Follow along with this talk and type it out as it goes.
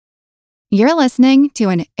You're listening to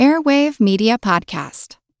an Airwave Media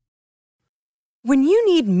Podcast. When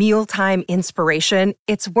you need mealtime inspiration,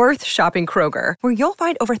 it's worth shopping Kroger, where you'll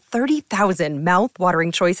find over 30,000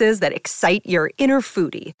 mouth-watering choices that excite your inner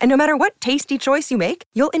foodie. And no matter what tasty choice you make,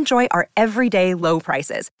 you'll enjoy our everyday low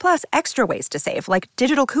prices, plus extra ways to save, like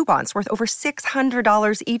digital coupons worth over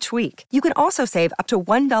 $600 each week. You can also save up to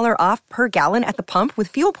 $1 off per gallon at the pump with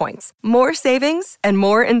fuel points. More savings and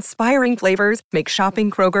more inspiring flavors make shopping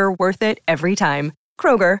Kroger worth it every time.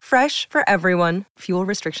 Kroger, fresh for everyone. Fuel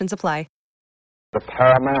restrictions apply. The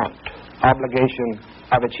paramount obligation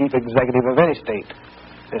of a chief executive of any state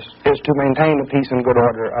is to maintain the peace and good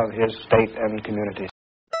order of his state and community.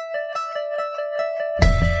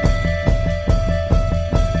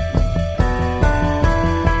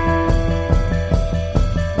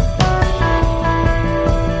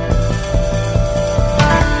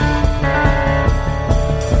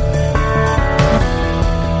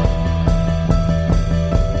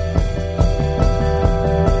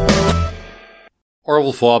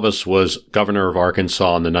 Orval Faubus was governor of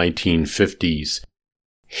Arkansas in the 1950s.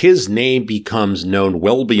 His name becomes known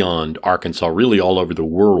well beyond Arkansas, really all over the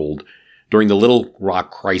world, during the Little Rock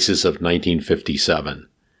crisis of 1957,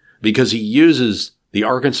 because he uses the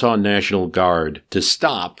Arkansas National Guard to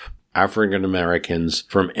stop African Americans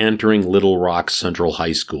from entering Little Rock Central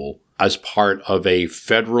High School as part of a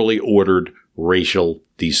federally ordered racial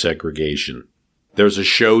desegregation. There's a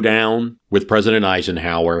showdown with President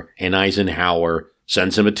Eisenhower, and Eisenhower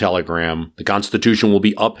sends him a telegram. The Constitution will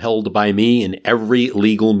be upheld by me in every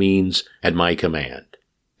legal means at my command.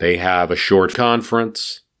 They have a short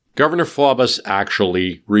conference. Governor Faubus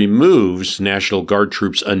actually removes National Guard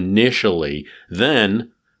troops initially.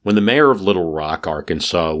 Then, when the mayor of Little Rock,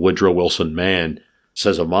 Arkansas, Woodrow Wilson Mann,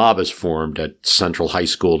 says a mob is formed at Central High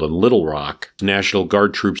School in Little Rock, National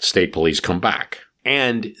Guard troops, state police come back.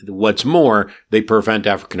 And what's more, they prevent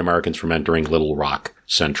African Americans from entering Little Rock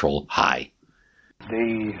Central High.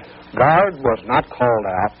 The Guard was not called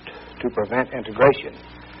out to prevent integration,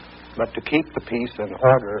 but to keep the peace and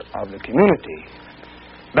order of the community,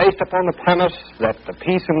 based upon the premise that the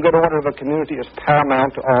peace and good order of the community is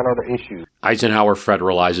paramount to all other issues. Eisenhower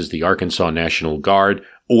federalizes the Arkansas National Guard,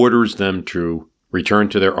 orders them to return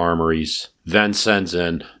to their armories, then sends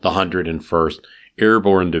in the 101st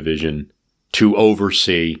Airborne Division to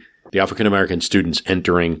oversee the African American students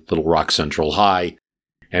entering Little Rock Central High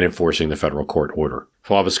and enforcing the federal court order.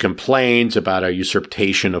 Faubus complains about a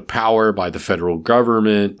usurpation of power by the federal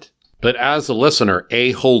government. But as the listener,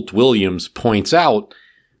 A. Holt Williams, points out,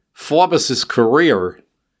 Faubus's career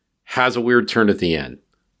has a weird turn at the end.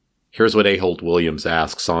 Here's what A. Holt Williams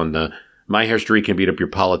asks on the My History Can Beat Up Your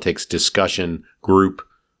Politics discussion group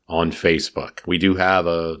on Facebook. We do have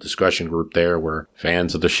a discussion group there where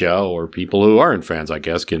fans of the show, or people who aren't fans, I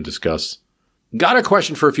guess, can discuss. Got a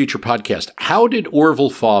question for a future podcast. How did Orval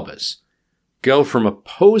Faubus go from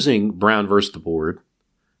opposing Brown versus the Board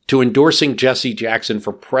to endorsing Jesse Jackson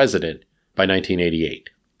for president by 1988?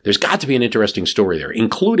 There's got to be an interesting story there,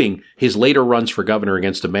 including his later runs for governor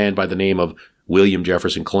against a man by the name of William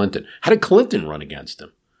Jefferson Clinton. How did Clinton run against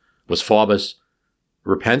him? Was Faubus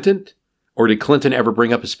repentant? Or did Clinton ever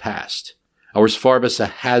bring up his past? Or was Faubus a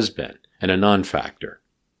has-been and a non-factor?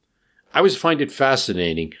 I always find it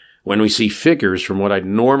fascinating when we see figures from what I'd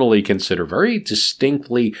normally consider very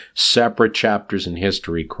distinctly separate chapters in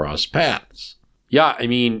history cross paths. Yeah, I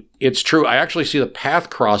mean, it's true. I actually see the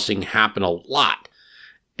path crossing happen a lot.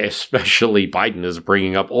 Especially Biden is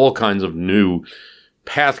bringing up all kinds of new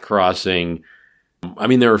path crossing. I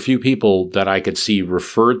mean, there are a few people that I could see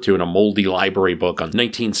referred to in a moldy library book on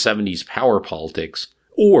 1970s power politics,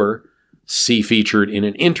 or see featured in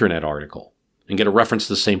an internet article and get a reference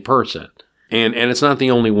to the same person. And it's not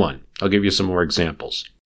the only one. I'll give you some more examples.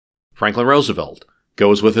 Franklin Roosevelt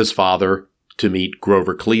goes with his father to meet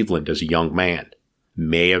Grover Cleveland as a young man.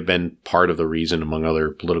 May have been part of the reason, among other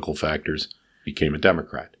political factors, he became a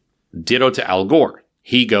Democrat. Ditto to Al Gore.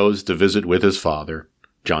 He goes to visit with his father,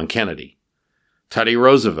 John Kennedy. Teddy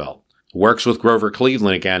Roosevelt works with Grover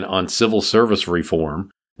Cleveland again on civil service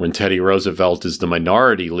reform when Teddy Roosevelt is the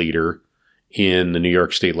minority leader in the New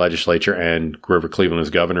York State Legislature and Grover Cleveland is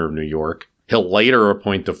governor of New York. He'll later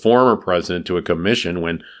appoint the former president to a commission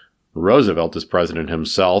when Roosevelt is president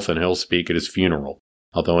himself, and he'll speak at his funeral.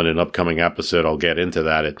 Although in an upcoming episode I'll get into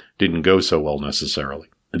that, it didn't go so well necessarily.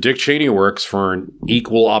 Dick Cheney works for an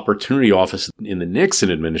equal opportunity office in the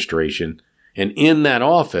Nixon administration, and in that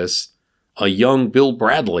office, a young Bill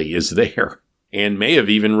Bradley is there and may have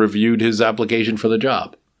even reviewed his application for the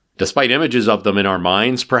job. Despite images of them in our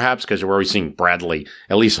minds, perhaps, because we're always seeing Bradley,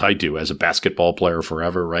 at least I do, as a basketball player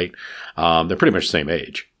forever, right? They're pretty much the same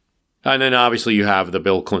age. And then obviously you have the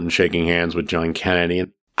Bill Clinton shaking hands with John Kennedy.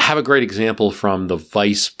 And I have a great example from the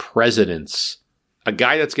vice presidents. A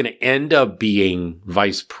guy that's going to end up being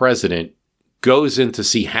vice president goes in to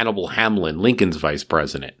see Hannibal Hamlin, Lincoln's vice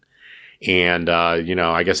president. And,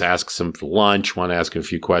 I guess asks him for lunch, want to ask him a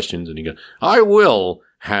few questions. And he goes, "I will,"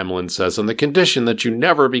 Hamlin says, "on the condition that you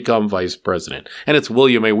never become vice president." And it's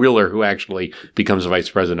William A. Wheeler who actually becomes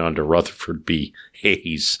vice president under Rutherford B.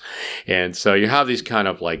 Hayes. And so you have these kind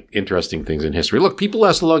of like interesting things in history. Look, people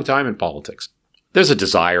last a long time in politics. There's a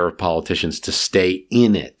desire of politicians to stay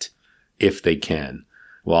in it if they can,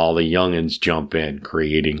 while the youngins jump in,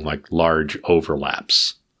 creating like large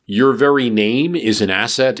overlaps. Your very name is an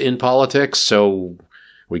asset in politics, so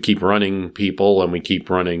we keep running people and we keep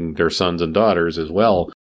running their sons and daughters as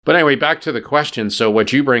well. But anyway, back to the question. So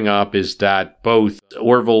what you bring up is that both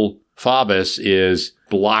Orval Faubus is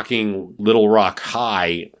blocking Little Rock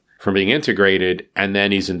High from being integrated, and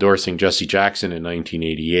then he's endorsing Jesse Jackson in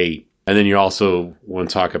 1988. And then you also want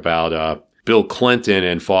to talk about Bill Clinton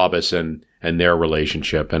and Faubus and their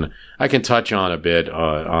relationship. And I can touch on a bit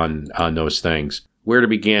on those things. Where to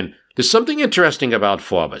begin? There's something interesting about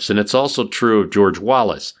Faubus, and it's also true of George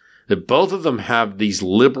Wallace, that both of them have these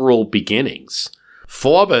liberal beginnings.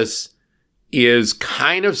 Faubus is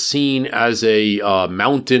kind of seen as a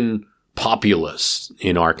mountain populist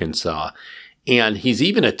in Arkansas. And he's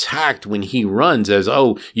even attacked when he runs as,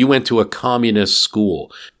 "Oh, you went to a communist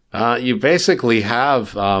school." You basically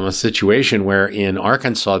have a situation where in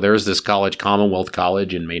Arkansas, there's this college, Commonwealth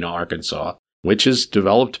College in Mena, Arkansas, which is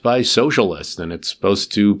developed by socialists, and it's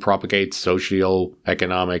supposed to propagate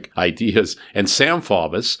socio-economic ideas. And Sam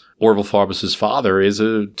Faubus, Orval Faubus's father, is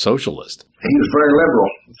a socialist. He was very liberal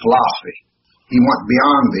in philosophy. He went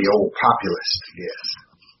beyond the old populist, I guess.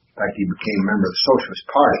 In fact, he became a member of the Socialist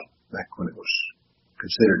Party back when it was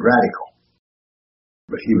considered radical.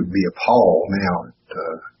 But he would be appalled now at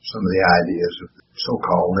some of the ideas of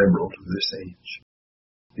so-called liberals of this age.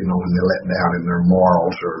 When they let down in their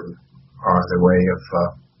morals or their way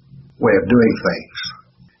of doing things.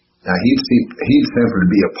 Now he'd simply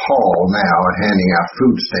be appalled now at handing out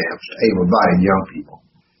food stamps to able-bodied young people,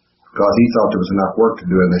 because he thought there was enough work to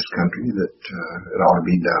do in this country that it ought to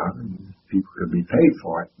be done and people could be paid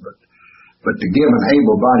for it. But to give an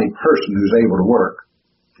able-bodied person who's able to work,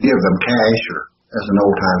 give them cash, or as an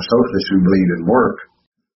old-time socialist who believed in work,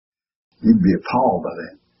 you'd be appalled by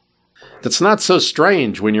that. That's not so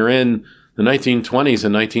strange when you're in the 1920s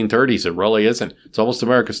and 1930s. It really isn't. It's almost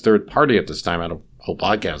America's third party at this time. I had a whole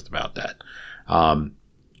podcast about that.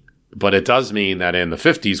 But it does mean that in the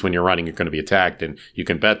 50s, when you're running, you're going to be attacked. And you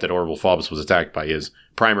can bet that Orval Faubus was attacked by his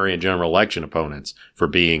primary and general election opponents for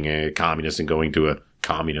being a communist and going to a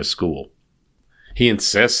communist school. He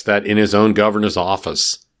insists that in his own governor's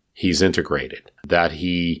office, he's integrated, that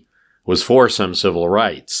he was for some civil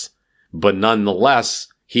rights. But nonetheless,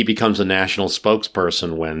 he becomes a national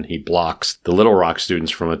spokesperson when he blocks the Little Rock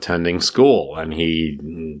students from attending school. And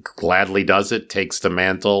he gladly does it, takes the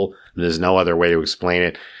mantle. There's no other way to explain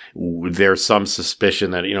it. There's some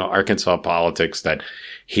suspicion that, Arkansas politics, that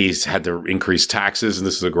he's had to increase taxes, and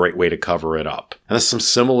this is a great way to cover it up. And there's some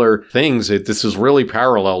similar things. This is really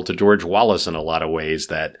parallel to George Wallace in a lot of ways,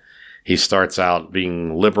 that he starts out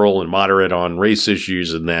being liberal and moderate on race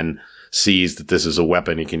issues and then sees that this is a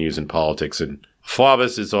weapon he can use in politics. And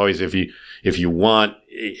Faubus is always, if you want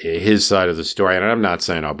his side of the story, and I'm not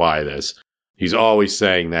saying I'll buy this, he's always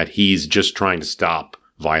saying that he's just trying to stop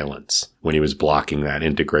violence when he was blocking that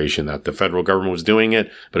integration, that the federal government was doing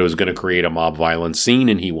it, but it was going to create a mob violence scene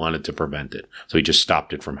and he wanted to prevent it. So he just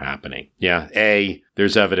stopped it from happening. Yeah, A,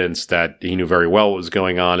 there's evidence that he knew very well what was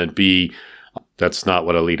going on, and B, that's not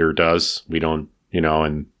what a leader does. We don't,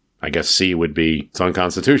 and I guess C would be it's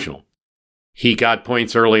unconstitutional. He got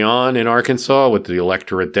points early on in Arkansas with the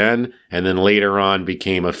electorate then, and then later on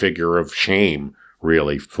became a figure of shame,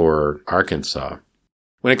 really, for Arkansas.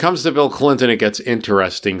 When it comes to Bill Clinton, it gets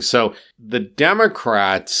interesting. So the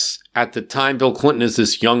Democrats, at the time, Bill Clinton is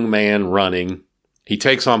this young man running. He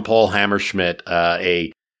takes on Paul Hammerschmidt,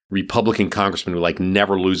 a Republican congressman who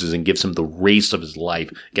never loses and gives him the race of his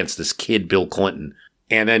life against this kid, Bill Clinton.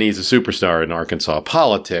 And then he's a superstar in Arkansas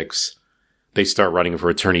politics. They start running for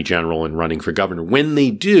attorney general and running for governor. When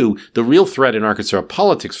they do, the real threat in Arkansas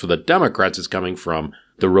politics for the Democrats is coming from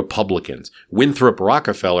the Republicans. Winthrop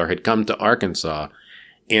Rockefeller had come to Arkansas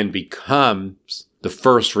and becomes the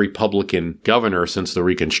first Republican governor since the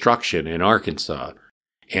Reconstruction in Arkansas.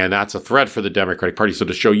 And that's a threat for the Democratic Party. So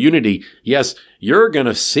to show unity, yes, you're going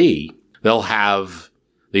to see they'll have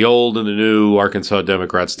the old and the new Arkansas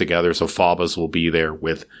Democrats together. So Faubus will be there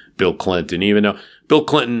with Bill Clinton, even though Bill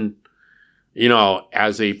Clinton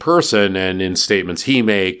as a person and in statements he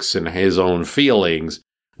makes and his own feelings,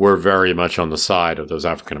 we're very much on the side of those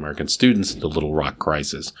African-American students in the Little Rock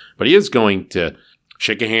crisis. But he is going to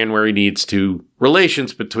shake a hand where he needs to.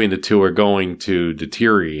 Relations between the two are going to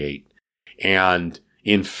deteriorate. And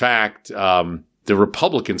in fact, the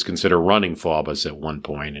Republicans consider running Faubus at one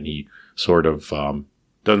point, and he sort of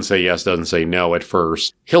doesn't say yes, doesn't say no at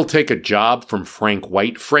first. He'll take a job from Frank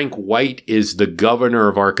White. Frank White is the governor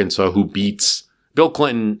of Arkansas who beats Bill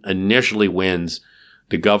Clinton, initially wins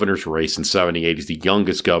the governor's race in 78. He's the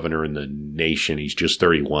youngest governor in the nation. He's just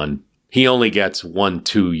 31. He only gets 1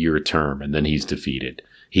 2-year term, and then he's defeated.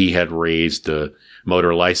 He had raised the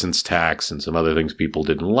motor license tax and some other things people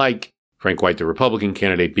didn't like. Frank White, the Republican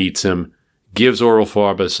candidate, beats him, gives Oral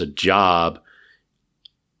Faubus a job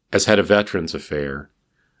as head of Veterans Affairs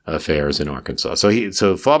in Arkansas. So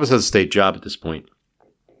Faubus has a state job at this point.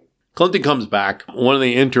 Clinton comes back. One of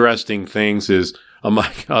the interesting things is,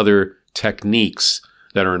 among other techniques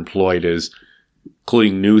that are employed, is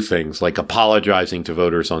including new things like apologizing to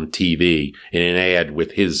voters on TV in an ad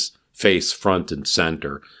with his face front and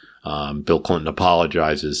center. Bill Clinton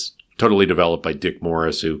apologizes, totally developed by Dick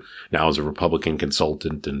Morris, who now is a Republican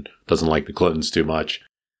consultant and doesn't like the Clintons too much.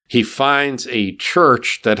 He finds a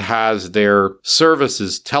church that has their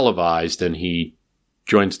services televised, and he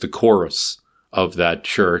joins the chorus of that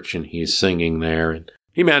church, and he's singing there. And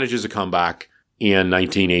he manages to come back in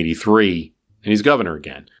 1983, and he's governor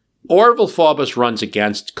again. Orville Faubus runs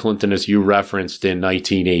against Clinton, as you referenced, in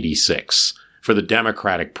 1986 for the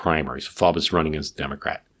Democratic primaries. Faubus running as a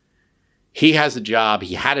Democrat. He has a job.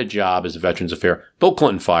 He had a job as a Veterans Affairs. Bill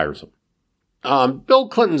Clinton fires him. Bill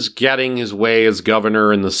Clinton's getting his way as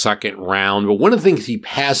governor in the second round, but one of the things he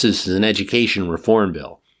passes is an education reform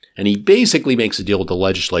bill. And he basically makes a deal with the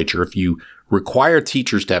legislature. If you require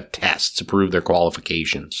teachers to have tests to prove their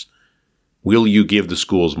qualifications, will you give the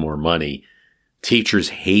schools more money? Teachers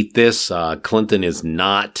hate this. Clinton is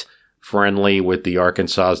not friendly with the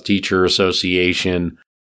Arkansas Teacher Association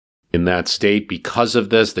in that state because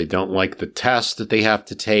of this. They don't like the tests that they have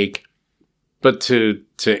to take. But to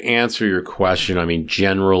answer your question,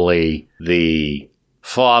 generally the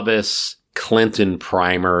Faubus-Clinton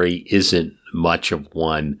primary isn't much of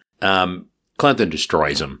one. Clinton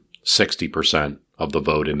destroys him, 60% of the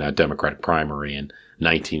vote in that Democratic primary in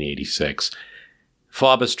 1986.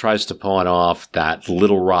 Faubus tries to pawn off that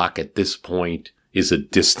Little Rock at this point is a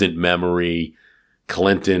distant memory.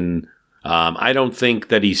 Clinton, I don't think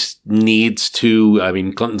that he needs to.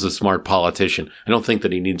 Clinton's a smart politician. I don't think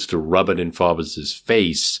that he needs to rub it in Faubus's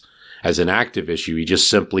face as an active issue. He just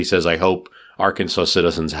simply says, I hope Arkansas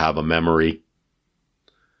citizens have a memory.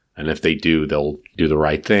 And if they do, they'll do the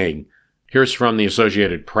right thing. Here's from the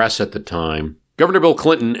Associated Press at the time. Governor Bill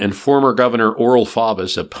Clinton and former Governor Oral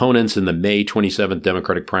Faubus, opponents in the May 27th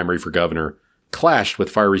Democratic primary for governor, clashed with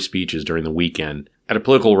fiery speeches during the weekend at a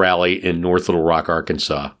political rally in North Little Rock,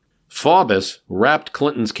 Arkansas. Faubus rapped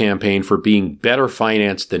Clinton's campaign for being better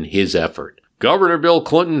financed than his effort. Governor Bill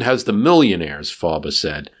Clinton has the millionaires, Faubus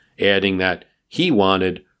said, adding that he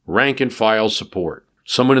wanted rank-and-file support.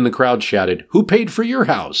 Someone in the crowd shouted, "Who paid for your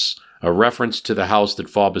house?" a reference to the house that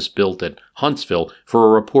Faubus built at Huntsville for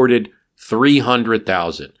a reported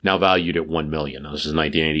 $300,000, now valued at $1 million. Now, this is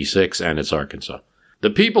 1986, and it's Arkansas. The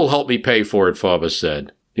people helped me pay for it, Faubus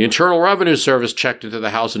said. The Internal Revenue Service checked into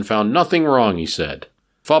the house and found nothing wrong, he said.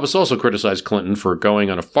 Faubus also criticized Clinton for going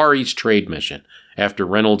on a Far East trade mission after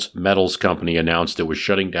Reynolds Metals Company announced it was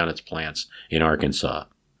shutting down its plants in Arkansas.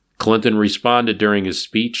 Clinton responded during his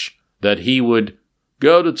speech that he would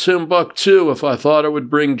go to Timbuktu if I thought it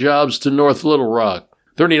would bring jobs to North Little Rock.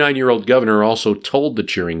 39-year-old governor also told the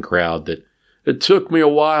cheering crowd that it took me a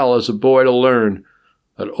while as a boy to learn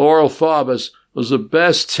that Oral Faubus was the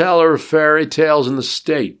best teller of fairy tales in the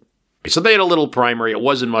state. So they had a little primary. It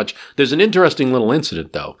wasn't much. There's an interesting little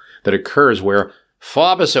incident, though, that occurs where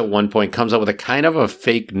Faubus at one point comes up with a kind of a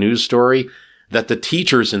fake news story that the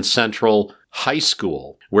teachers in Central High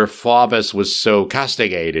School, where Faubus was so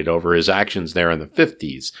castigated over his actions there in the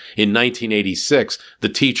 50s, in 1986, the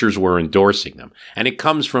teachers were endorsing them. And it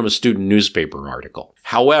comes from a student newspaper article.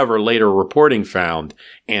 However, later reporting found,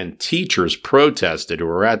 and teachers protested who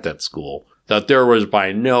were at that school, that there was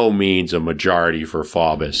by no means a majority for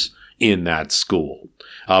Faubus in that school.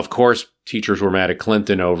 Of course, teachers were mad at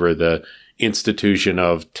Clinton over the institution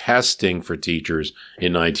of testing for teachers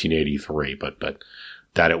in 1983, but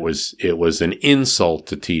that it was an insult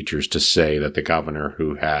to teachers to say that the governor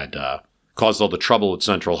who had caused all the trouble at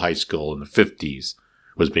Central High School in the 50s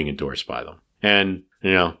was being endorsed by them. And,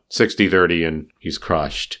 60-30 and he's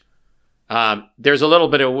crushed. There's a little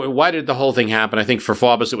bit of why did the whole thing happen? I think for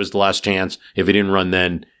Faubus, it was the last chance. If he didn't run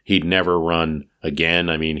then, he'd never run again.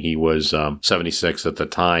 I mean, he was 76 at the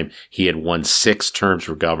time. He had won 6 terms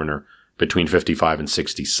for governor between 55 and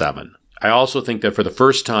 67. I also think that for the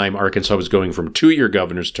first time, Arkansas was going from 2-year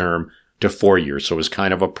governor's term to 4 years. So it was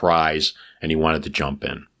kind of a prize, and he wanted to jump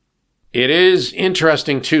in. It is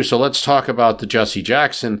interesting, too. So let's talk about the Jesse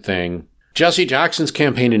Jackson thing. Jesse Jackson's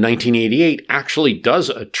campaign in 1988 actually does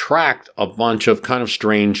attract a bunch of kind of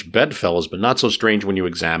strange bedfellows, but not so strange when you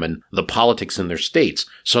examine the politics in their states.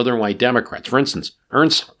 Southern white Democrats, for instance,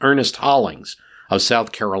 Ernest Hollings of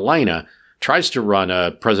South Carolina tries to run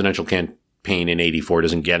a presidential campaign in 84,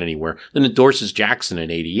 doesn't get anywhere, then endorses Jackson in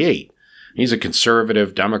 88. He's a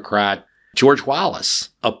conservative Democrat. George Wallace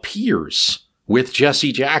appears with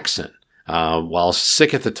Jesse Jackson while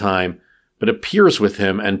sick at the time, but appears with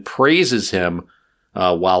him and praises him,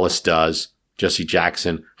 Wallace does, Jesse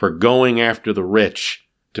Jackson, for going after the rich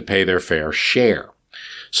to pay their fair share.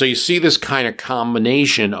 So you see this kind of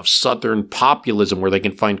combination of Southern populism where they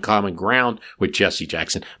can find common ground with Jesse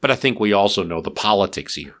Jackson. But I think we also know the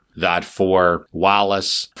politics here, that for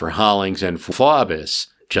Wallace, for Hollings, and for Faubus,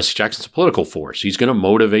 Jesse Jackson's a political force. He's going to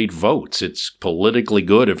motivate votes. It's politically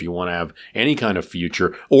good if you want to have any kind of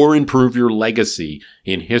future or improve your legacy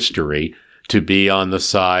in history to be on the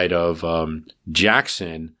side of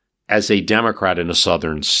Jackson as a Democrat in a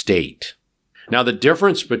Southern state. Now, the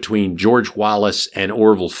difference between George Wallace and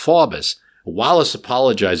Orville Faubus, Wallace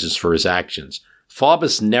apologizes for his actions.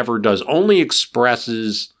 Faubus never does, only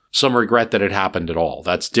expresses some regret that it happened at all.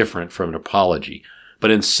 That's different from an apology,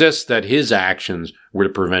 but insists that his actions were to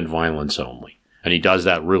prevent violence only. And he does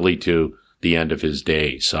that really to the end of his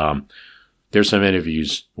days. There's some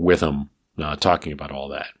interviews with him talking about all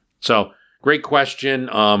that. So, great question.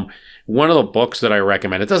 One of the books that I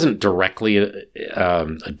recommend, it doesn't directly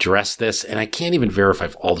address this, and I can't even verify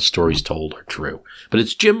if all the stories told are true, but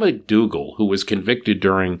it's Jim McDougall, who was convicted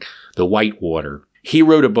during the Whitewater. He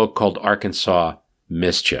wrote a book called Arkansas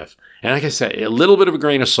Mischief. And like I said, a little bit of a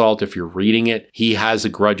grain of salt if you're reading it. He has a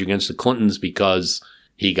grudge against the Clintons because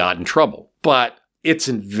he got in trouble. But it's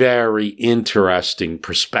a very interesting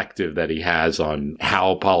perspective that he has on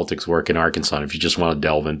how politics work in Arkansas. And if you just want to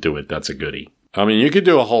delve into it, that's a goodie. I mean, you could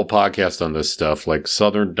do a whole podcast on this stuff, like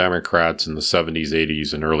Southern Democrats in the 70s,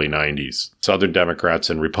 80s, and early 90s. Southern Democrats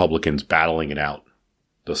and Republicans battling it out.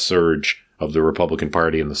 The surge of the Republican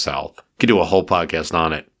Party in the South. You could do a whole podcast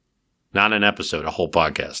on it. Not an episode, a whole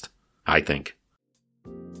podcast, I think.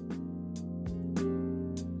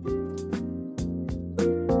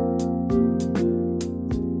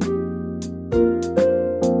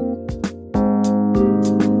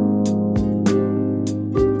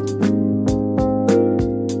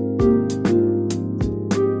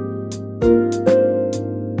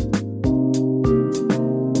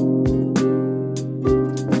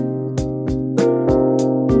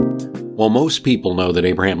 While most people know that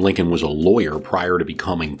Abraham Lincoln was a lawyer prior to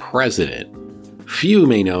becoming president, few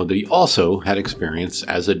may know that he also had experience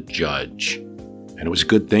as a judge. And it was a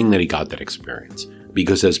good thing that he got that experience,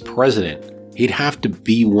 because as president, he'd have to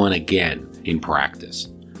be one again in practice.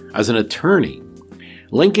 As an attorney,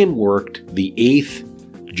 Lincoln worked the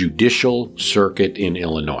 8th Judicial Circuit in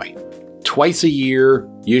Illinois. Twice a year,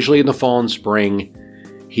 usually in the fall and spring,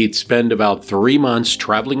 he'd spend about 3 months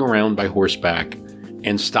traveling around by horseback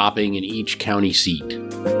and stopping in each county seat.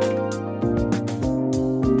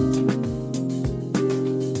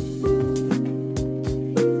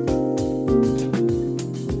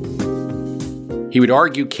 He would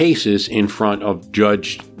argue cases in front of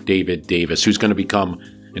Judge David Davis, who's going to become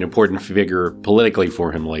an important figure politically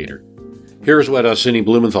for him later. Here's what Sidney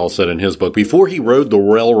Blumenthal said in his book. Before he rode the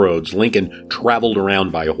railroads, Lincoln traveled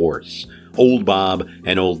around by horse. Old Bob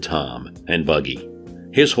and Old Tom and Buggy.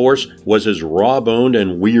 His horse was as raw-boned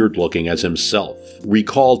and weird-looking as himself,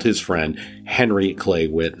 recalled his friend Henry Clay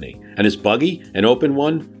Whitney, and his buggy, an open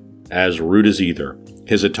one, as rude as either.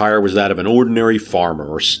 His attire was that of an ordinary farmer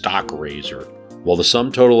or stock raiser, while the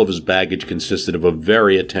sum total of his baggage consisted of a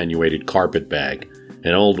very attenuated carpet bag,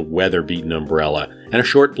 an old weather-beaten umbrella, and a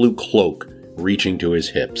short blue cloak reaching to his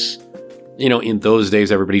hips. You know, in those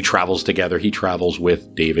days, everybody travels together. He travels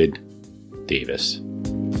with David Davis.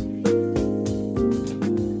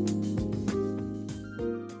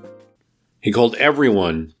 He called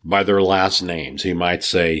everyone by their last names. He might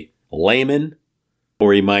say Layman,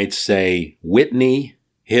 or he might say Whitney,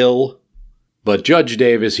 Hill, but Judge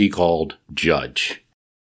Davis he called Judge.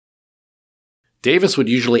 Davis would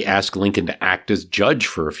usually ask Lincoln to act as judge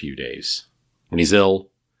for a few days when he's ill,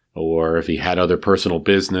 or if he had other personal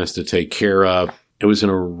business to take care of. It was an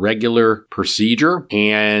irregular procedure,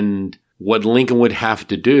 and What Lincoln would have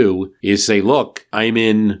to do is say, look, I'm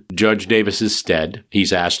in Judge Davis's stead.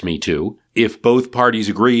 He's asked me to. If both parties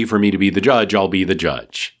agree for me to be the judge, I'll be the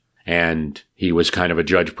judge. And he was kind of a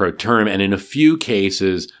judge pro tem. And in a few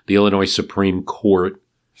cases, the Illinois Supreme Court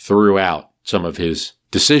threw out some of his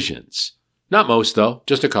decisions. Not most, though,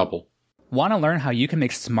 just a couple. Want to learn how you can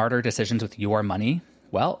make smarter decisions with your money?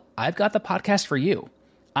 Well, I've got the podcast for you.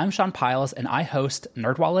 I'm Sean Piles, and I host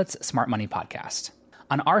NerdWallet's Smart Money Podcast.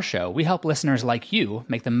 On our show, we help listeners like you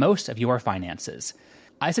make the most of your finances.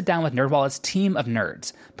 I sit down with NerdWallet's team of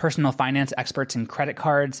nerds, personal finance experts in credit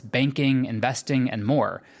cards, banking, investing, and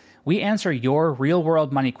more. We answer your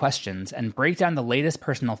real-world money questions and break down the latest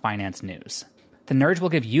personal finance news. The nerds will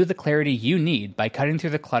give you the clarity you need by cutting through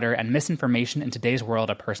the clutter and misinformation in today's world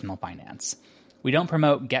of personal finance. We don't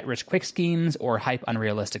promote get-rich-quick schemes or hype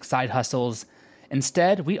unrealistic side hustles.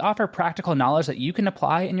 Instead, we offer practical knowledge that you can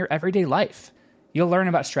apply in your everyday life. You'll learn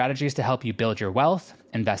about strategies to help you build your wealth,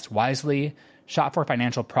 invest wisely, shop for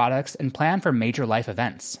financial products, and plan for major life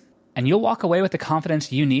events. And you'll walk away with the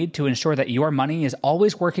confidence you need to ensure that your money is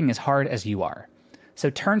always working as hard as you are. So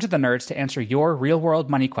turn to the nerds to answer your real-world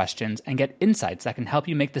money questions and get insights that can help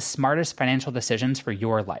you make the smartest financial decisions for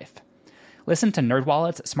your life. Listen to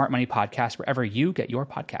NerdWallet's Smart Money Podcast wherever you get your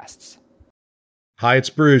podcasts. Hi,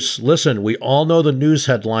 it's Bruce. Listen, we all know the news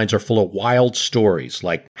headlines are full of wild stories,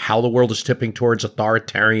 like how the world is tipping towards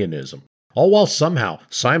authoritarianism, all while somehow,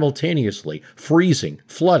 simultaneously, freezing,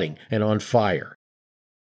 flooding, and on fire.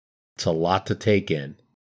 It's a lot to take in.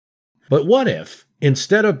 But what if,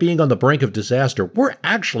 instead of being on the brink of disaster, we're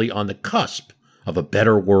actually on the cusp of a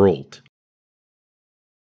better world?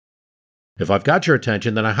 If I've got your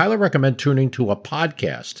attention, then I highly recommend tuning to a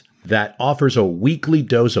podcast that offers a weekly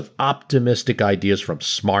dose of optimistic ideas from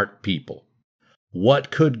smart people.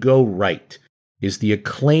 What Could Go Right is the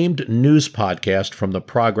acclaimed news podcast from the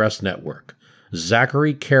Progress Network.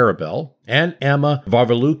 Zachary Karabell and Emma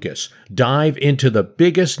Varvaloucas dive into the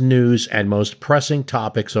biggest news and most pressing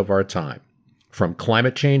topics of our time, from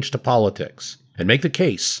climate change to politics, and make the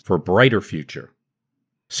case for a brighter future.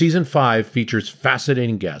 Season 5 features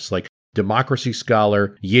fascinating guests like democracy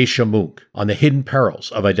scholar Yesha Mounk on the hidden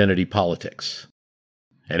perils of identity politics,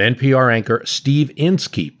 and NPR anchor Steve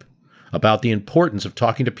Inskeep about the importance of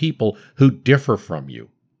talking to people who differ from you,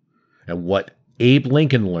 and what Abe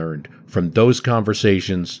Lincoln learned from those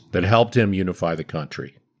conversations that helped him unify the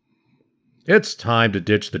country. It's time to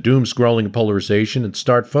ditch the doom-scrolling polarization and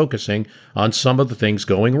start focusing on some of the things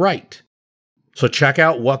going right. So check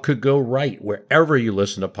out What Could Go Right wherever you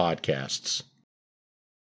listen to podcasts.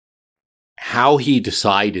 How he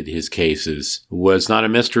decided his cases was not a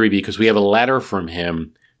mystery because we have a letter from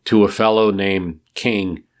him to a fellow named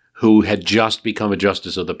King who had just become a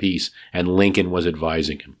justice of the peace, and Lincoln was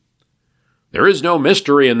advising him. There is no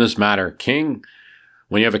mystery in this matter, King.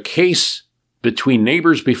 When you have a case between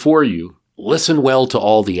neighbors before you, listen well to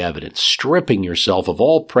all the evidence, stripping yourself of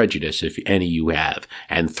all prejudice, if any you have,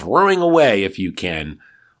 and throwing away, if you can,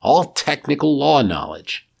 all technical law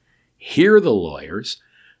knowledge. Hear the lawyers,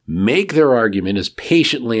 make their argument as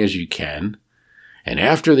patiently as you can, and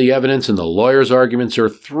after the evidence and the lawyer's arguments are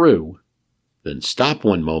through, then stop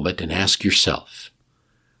one moment and ask yourself,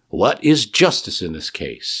 what is justice in this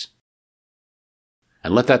case?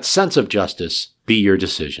 And let that sense of justice be your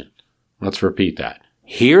decision. Let's repeat that.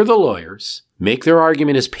 Hear the lawyers, make their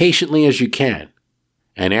argument as patiently as you can,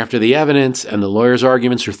 and after the evidence and the lawyer's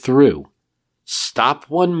arguments are through, stop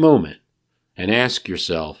one moment and ask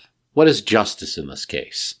yourself, what is justice in this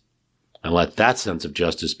case? And let that sense of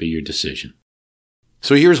justice be your decision.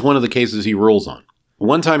 So here's one of the cases he rules on.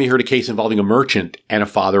 One time he heard a case involving a merchant and a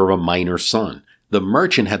father of a minor son. The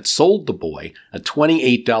merchant had sold the boy a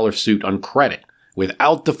 $28 suit on credit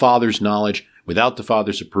without the father's knowledge, without the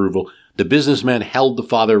father's approval. The businessman held the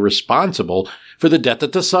father responsible for the debt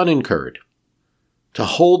that the son incurred. To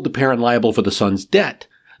hold the parent liable for the son's debt,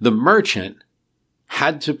 the merchant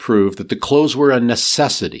had to prove that the clothes were a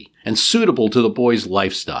necessity and suitable to the boy's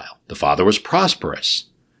lifestyle. The father was prosperous,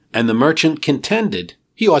 and the merchant contended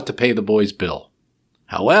he ought to pay the boy's bill.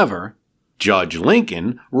 However, Judge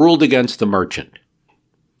Lincoln ruled against the merchant.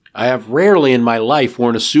 I have rarely in my life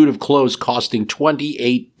worn a suit of clothes costing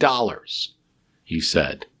 $28, he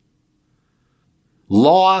said.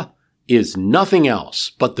 Law is nothing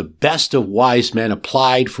else but the best of wise men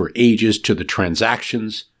applied for ages to the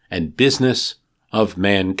transactions and business of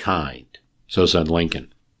mankind, so said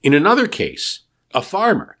Lincoln. In another case, a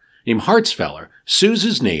farmer named Hartzfeller sues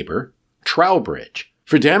his neighbor, Trowbridge,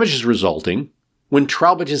 for damages resulting when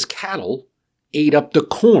Trowbridge's cattle ate up the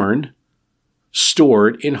corn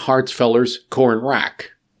stored in Hartzfeller's corn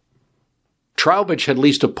rack. Trowbridge had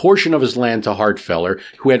leased a portion of his land to Hartfeller,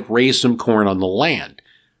 who had raised some corn on the land.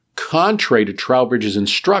 Contrary to Trowbridge's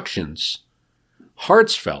instructions,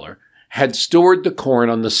 Hartsfeller had stored the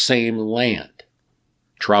corn on the same land.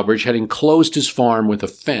 Trowbridge had enclosed his farm with a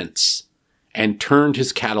fence and turned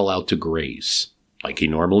his cattle out to graze, like he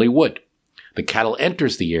normally would. The cattle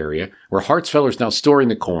enters the area where Hartsfeller is now storing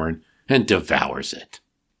the corn and devours it.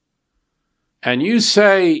 And you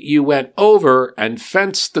say you went over and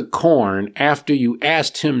fenced the corn after you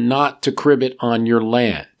asked him not to crib it on your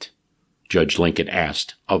land, Judge Lincoln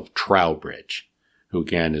asked of Trowbridge, who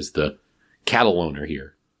again is the cattle owner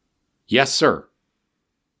here. Yes, sir.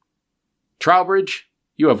 Trowbridge,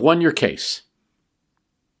 you have won your case.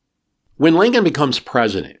 When Lincoln becomes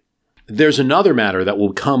president, there's another matter that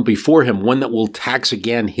will come before him, one that will tax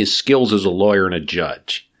again his skills as a lawyer and a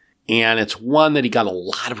judge. And it's one that he got a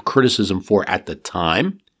lot of criticism for at the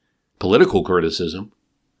time, political criticism,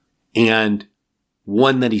 and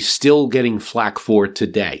one that he's still getting flack for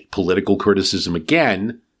today. Political criticism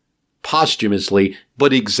again, posthumously,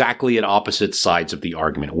 but exactly at opposite sides of the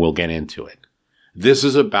argument. We'll get into it. This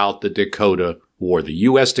is about the Dakota War, the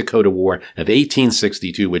U.S.-Dakota War of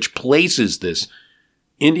 1862, which places this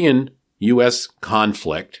Indian-U.S.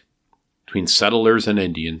 conflict between settlers and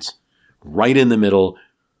Indians right in the middle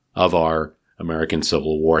of our American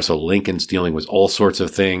Civil War. So Lincoln's dealing with all sorts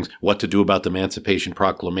of things, what to do about the Emancipation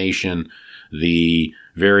Proclamation, the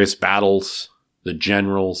various battles, the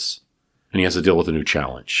generals, and he has to deal with a new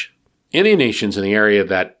challenge. Indian nations in the area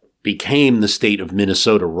that became the state of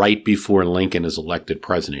Minnesota right before Lincoln is elected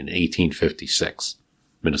president in 1856.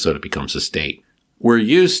 Minnesota becomes a state. We're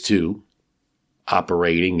used to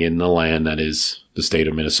operating in the land that is the state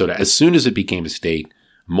of Minnesota. As soon as it became a state,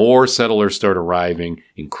 more settlers start arriving,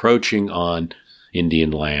 encroaching on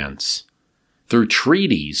Indian lands. Through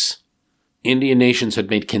treaties, Indian nations had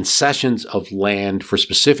made concessions of land for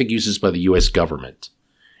specific uses by the U.S. government.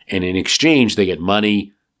 And in exchange, they get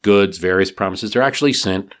money, goods, various promises. They're actually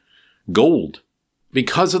sent gold.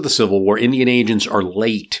 Because of the Civil War, Indian agents are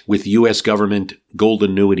late with U.S. government gold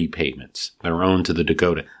annuity payments that are owed to the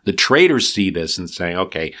Dakota. The traders see this and say,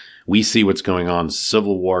 okay, we see what's going on. The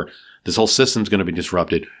Civil War, this whole system's going to be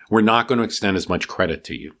disrupted. We're not going to extend as much credit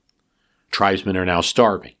to you. Tribesmen are now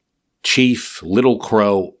starving. Chief Little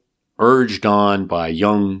Crow, urged on by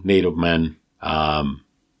young native men,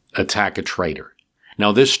 attack a trader.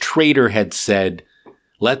 Now, this trader had said,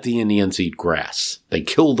 let the Indians eat grass. They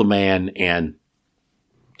kill the man and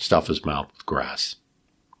stuff his mouth with grass.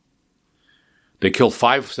 They kill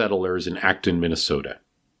 5 settlers in Acton, Minnesota,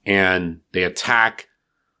 and they attack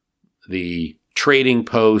the trading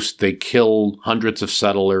post. They kill hundreds of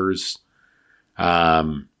settlers.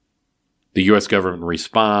 The U.S. government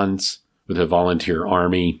responds with a volunteer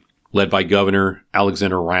army led by Governor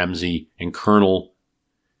Alexander Ramsey and Colonel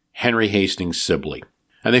Henry Hastings Sibley.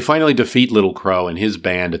 And they finally defeat Little Crow and his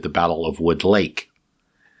band at the Battle of Wood Lake.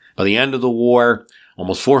 By the end of the war,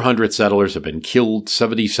 almost 400 settlers have been killed,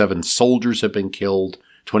 77 soldiers have been killed,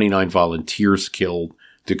 29 volunteers killed.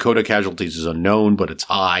 Dakota casualties is unknown, but it's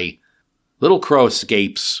high. Little Crow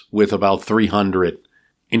escapes with about 300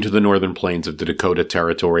 into the northern plains of the Dakota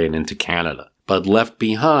Territory and into Canada. But left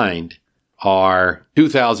behind are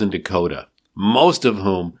 2,000 Dakota, most of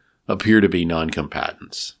whom appear to be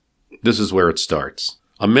non-combatants. This is where it starts.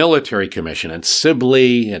 A military commission, and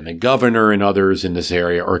Sibley and the governor and others in this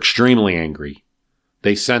area are extremely angry.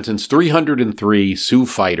 They sentence 303 Sioux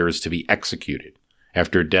fighters to be executed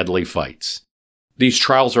after deadly fights. These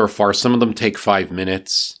trials are a farce. Some of them take 5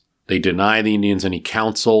 minutes. They deny the Indians any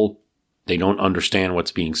counsel. They don't understand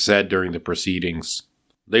what's being said during the proceedings.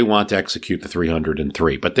 They want to execute the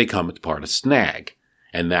 303, but they come with part of snag,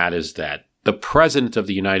 and that is that the President of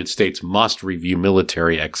the United States must review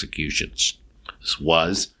military executions. This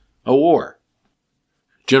was a war.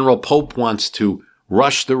 General Pope wants to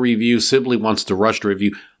rush the review. Sibley wants to rush the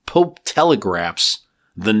review. Pope telegraphs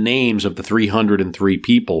the names of the 303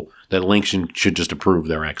 people that Lincoln should just approve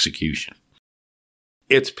their execution.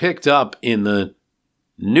 It's picked up in the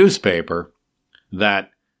newspaper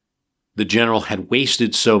that the general had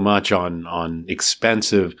wasted so much on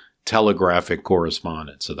expensive telegraphic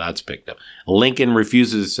correspondence. So that's picked up. Lincoln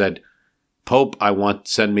refuses, said, Pope, I want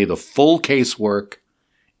to send me the full casework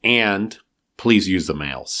and please use the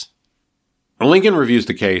mails. Lincoln reviews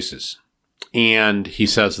the cases and he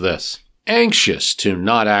says this, anxious to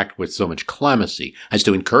not act with so much clemency as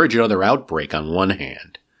to encourage another outbreak on one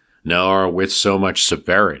hand, nor with so much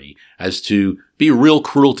severity as to be real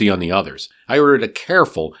cruelty on the others, I ordered a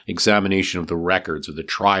careful examination of the records of the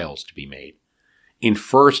trials to be made. In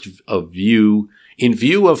view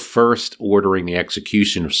of first ordering the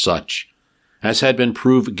execution of such as had been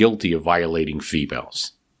proved guilty of violating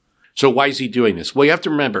females. So why is he doing this? Well, you have to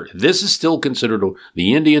remember, this is still considered,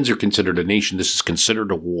 the Indians are considered a nation. This is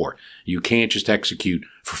considered a war. You can't just execute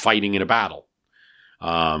for fighting in a battle.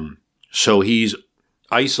 So he's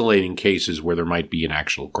isolating cases where there might be an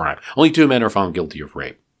actual crime. Only 2 men are found guilty of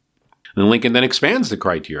rape. And Lincoln then expands the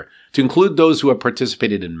criteria to include those who have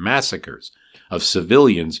participated in massacres of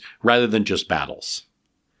civilians rather than just battles.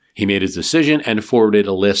 He made his decision and forwarded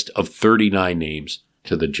a list of 39 names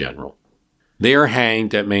to the general. They are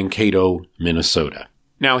hanged at Mankato, Minnesota.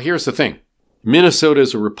 Now, here's the thing. Minnesota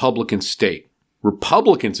is a Republican state.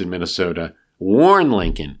 Republicans in Minnesota warn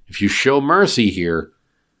Lincoln, if you show mercy here,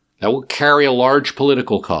 that will carry a large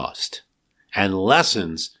political cost. And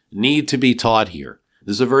lessons need to be taught here.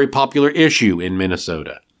 This is a very popular issue in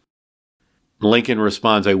Minnesota. Lincoln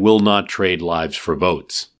responds, I will not trade lives for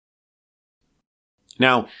votes.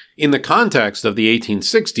 Now, in the context of the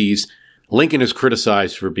 1860s, Lincoln is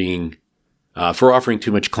criticized for offering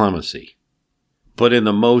too much clemency. But in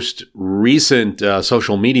the most recent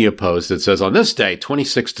social media post, it says, on this day,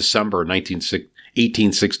 26 December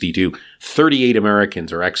 1862, 38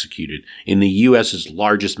 Americans are executed in the U.S.'s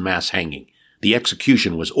largest mass hanging. The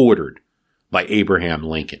execution was ordered by Abraham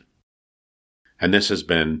Lincoln. And this has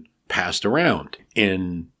been passed around.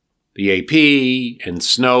 In the AP and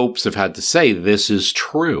Snopes have had to say this is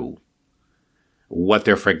true. What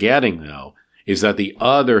they're forgetting, though, is that the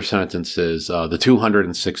other sentences, the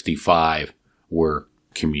 265, were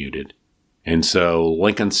commuted. And so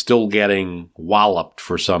Lincoln's still getting walloped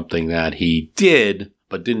for something that he did,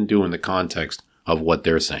 but didn't do in the context of what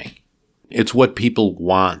they're saying. It's what people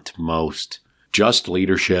want most. Just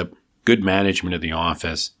leadership, good management of the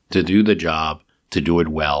office, to do the job, to do it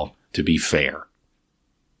well, to be fair.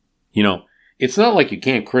 You know, it's not like you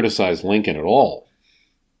can't criticize Lincoln at all.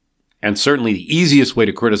 And certainly the easiest way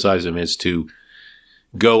to criticize him is to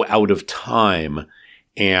go out of time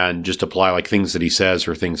and just apply like things that he says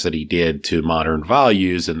or things that he did to modern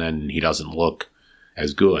values, and then he doesn't look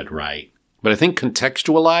as good, right? But I think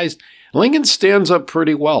contextualized, Lincoln stands up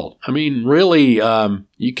pretty well. I mean, really,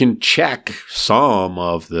 you can check some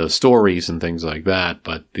of the stories and things like that,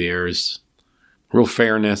 but there's real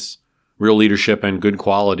fairness, real leadership, and good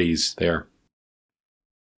qualities there.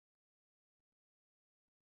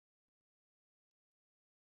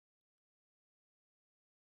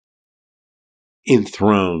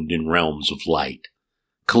 Enthroned in realms of light,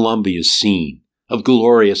 Columbia's scene of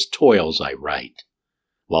glorious toils I write,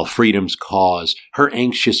 while freedom's cause her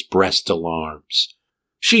anxious breast alarms.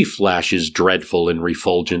 She flashes dreadful in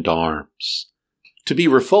refulgent arms. To be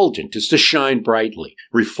refulgent is to shine brightly,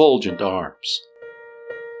 refulgent arms.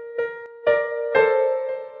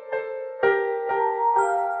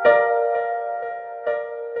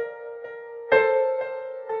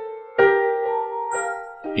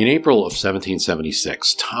 In April of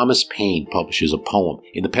 1776, Thomas Paine publishes a poem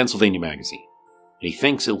in the Pennsylvania Magazine, and he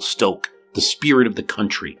thinks it'll stoke the spirit of the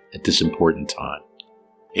country at this important time.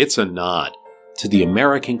 It's a nod to the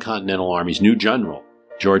American Continental Army's new general,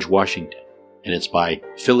 George Washington, and it's by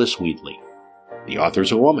Phyllis Wheatley. The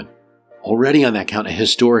author's a woman, already on that count a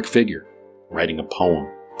historic figure, writing a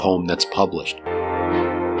poem that's published.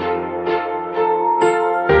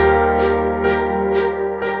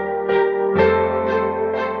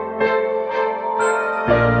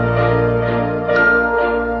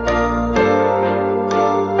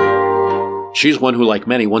 She's one who, like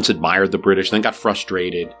many, once admired the British, then got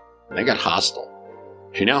frustrated, and then got hostile.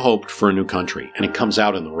 She now hoped for a new country, and it comes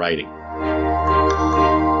out in the writing.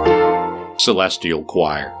 Celestial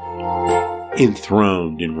Choir.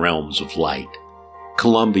 Enthroned in realms of light,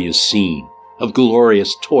 Columbia's scene of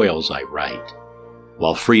glorious toils I write,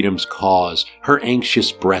 while freedom's cause her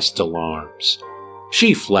anxious breast alarms.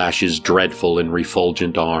 She flashes dreadful in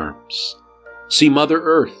refulgent arms. See Mother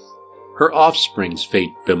Earth, her offspring's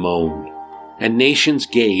fate bemoaned, and nations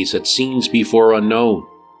gaze at scenes before unknown.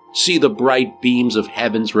 See the bright beams of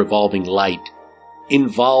heaven's revolving light,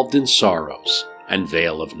 involved in sorrows and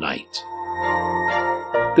veil of night.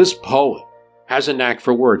 This poet has a knack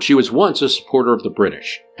for words. She was once a supporter of the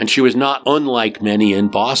British, and she was not unlike many in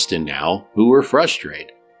Boston now who were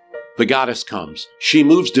frustrated. The goddess comes. She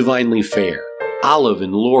moves divinely fair. Olive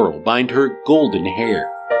and laurel bind her golden hair.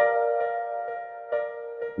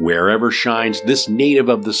 Wherever shines this native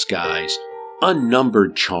of the skies,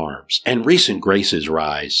 unnumbered charms and recent graces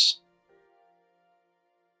rise.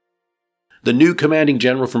 The new commanding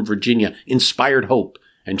general from Virginia inspired hope,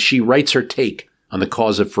 and she writes her take on the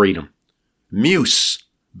cause of freedom. Muse,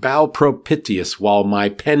 bow propitious while my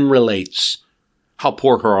pen relates how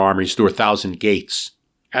pour her armies through 1,000 gates,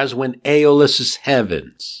 as when Aeolus's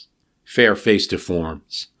heavens fair face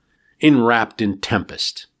deforms, enwrapped in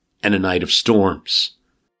tempest and a night of storms.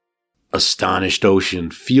 Astonished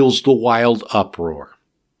ocean feels the wild uproar.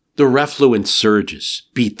 The refluent surges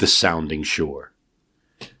beat the sounding shore.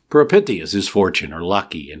 Propitious is fortune or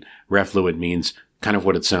lucky, and refluent means kind of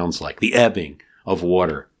what it sounds like, the ebbing of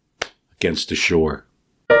water against the shore.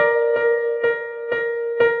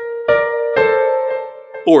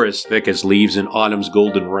 Or as thick as leaves in autumn's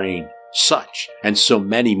golden rain, such and so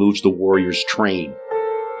many moves the warrior's train.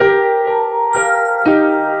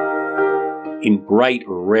 In bright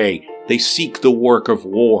array they seek the work of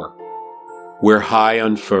war, where high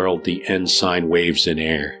unfurled the ensign waves in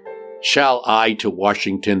air. Shall I to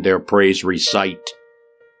Washington their praise recite?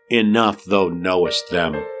 Enough thou knowest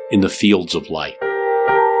them in the fields of life.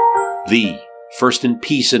 Thee, first in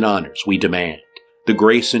peace and honors, we demand the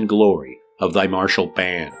grace and glory of thy martial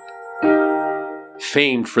band.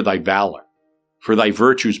 Famed for thy valor, for thy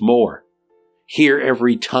virtues more, hear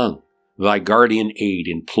every tongue thy guardian aid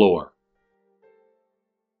implore.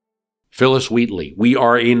 Phyllis Wheatley, we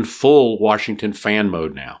are in full Washington fan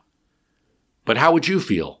mode now. But how would you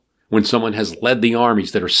feel when someone has led the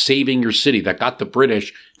armies that are saving your city, that got the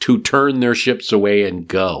British to turn their ships away and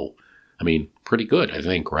go? I mean, pretty good, I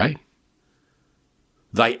think, right?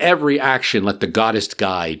 Thy every action let the goddess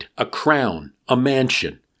guide, a crown, a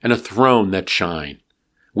mansion, and a throne that shine.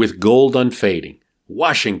 With gold unfading,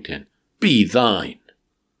 Washington, be thine.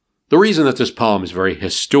 The reason that this poem is very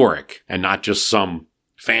historic, and not just some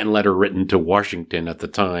fan letter written to Washington at the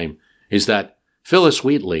time, is that Phyllis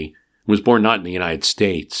Wheatley was born not in the United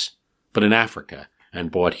States, but in Africa, and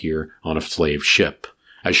brought here on a slave ship.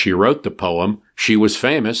 As she wrote the poem, she was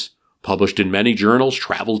famous, published in many journals,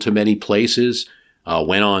 traveled to many places,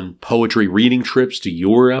 went on poetry reading trips to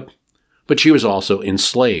Europe, but she was also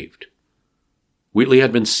enslaved. Wheatley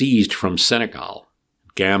had been seized from Senegal,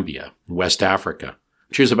 Gambia, West Africa.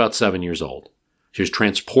 She was about 7 years old. She was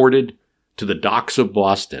transported to the docks of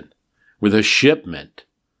Boston with a shipment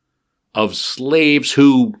of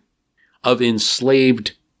of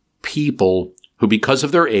enslaved people who, because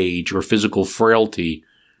of their age or physical frailty,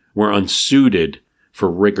 were unsuited for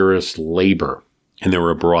rigorous labor, and they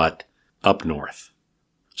were brought up north.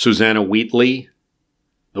 Susanna Wheatley,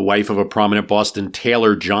 the wife of a prominent Boston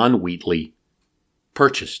tailor, John Wheatley,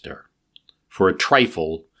 purchased her for a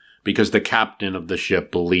trifle because the captain of the ship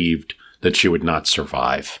believed that she would not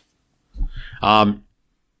survive. The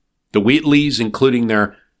Wheatleys, including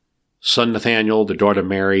their son Nathaniel, their daughter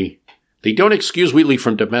Mary, they don't excuse Wheatley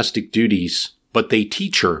from domestic duties, but they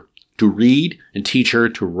teach her to read and teach her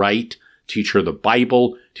to write, teach her the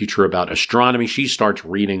Bible, teach her about astronomy. She starts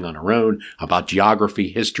reading on her own about geography,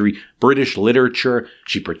 history, British literature.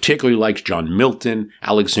 She particularly likes John Milton,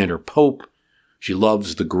 Alexander Pope. She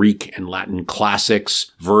loves the Greek and Latin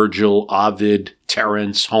classics, Virgil, Ovid,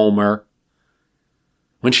 Terence, Homer.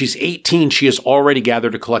 When she's 18, she has already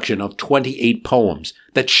gathered a collection of 28 poems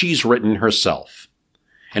that she's written herself.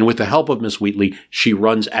 And with the help of Miss Wheatley, she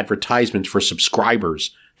runs advertisements for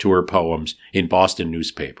subscribers to her poems in Boston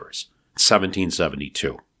newspapers,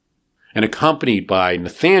 1772. And accompanied by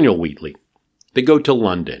Nathaniel Wheatley, they go to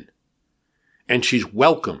London. And she's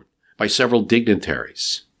welcomed by several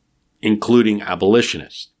dignitaries, including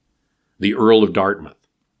abolitionists, the Earl of Dartmouth,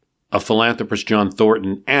 a philanthropist, John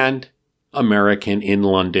Thornton, and American in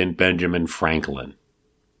London, Benjamin Franklin.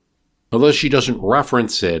 Although she doesn't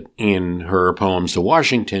reference it in her poems to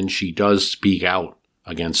Washington, she does speak out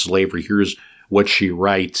against slavery. Here's what she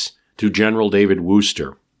writes to General David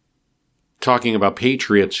Wooster, talking about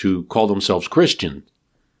patriots who call themselves Christian,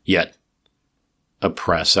 yet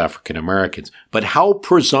oppress African Americans. But how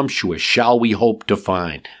presumptuous shall we hope to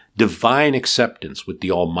find divine acceptance with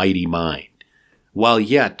the almighty mind, while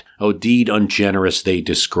yet, O deed ungenerous, they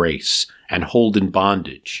disgrace, and hold in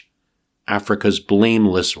bondage Africa's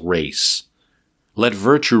blameless race. Let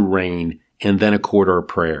virtue reign, and then accord our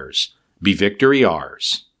prayers. Be victory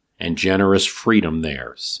ours, and generous freedom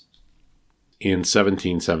theirs. In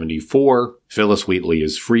 1774, Phyllis Wheatley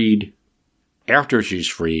is freed. After she's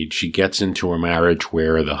freed, she gets into a marriage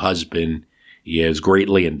where the husband is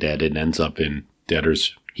greatly indebted and ends up in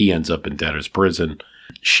debtor's prison.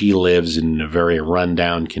 She lives in very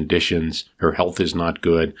rundown conditions. Her health is not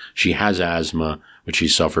good. She has asthma, which she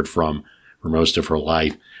suffered from for most of her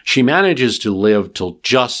life. She manages to live till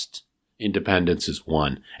just independence is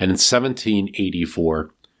won. And in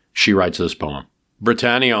 1784, she writes this poem.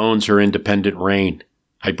 Britannia owns her independent reign,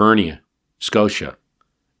 Hibernia, Scotia,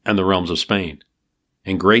 and the realms of Spain.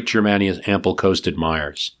 And great Germania's ample coast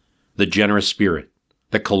admires the generous spirit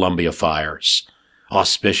that Columbia fires.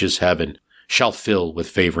 Auspicious heaven shall fill with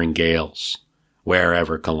favoring gales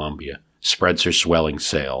wherever Columbia spreads her swelling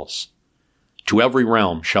sails. To every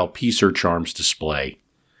realm shall peace her charms display,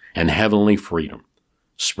 and heavenly freedom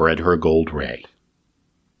spread her gold ray.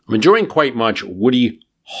 I'm enjoying quite much Woody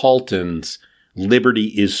Halton's Liberty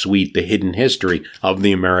is Sweet, the Hidden History of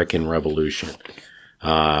the American Revolution.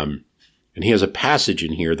 And he has a passage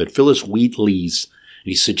in here that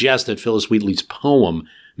he suggests that Phyllis Wheatley's poem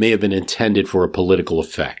may have been intended for a political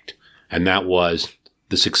effect, and that was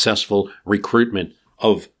the successful recruitment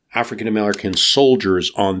of African American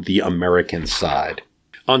soldiers on the American side.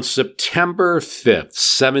 On September 5th,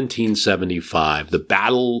 1775, the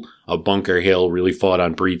Battle of Bunker Hill really fought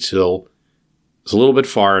on Breed's Hill. It's a little bit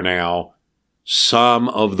far now. Some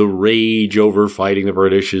of the rage over fighting the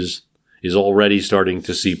British is already starting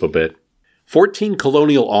to seep a bit. 14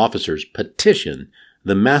 colonial officers petitioned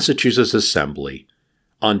the Massachusetts Assembly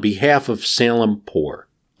on behalf of Salem Poor,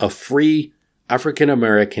 a free African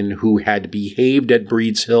American who had behaved at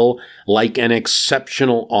Breed's Hill like an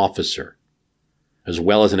exceptional officer, as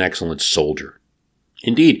well as an excellent soldier.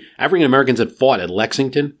 Indeed, African Americans had fought at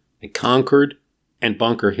Lexington, and Concord, and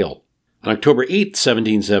Bunker Hill. On October 8,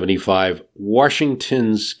 1775,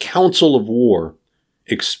 Washington's Council of War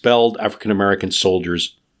expelled African American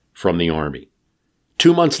soldiers from the Army.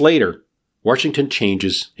 2 months later, Washington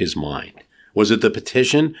changes his mind. Was it the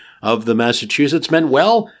petition of the Massachusetts men?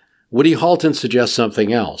 Well, Woody Halton suggests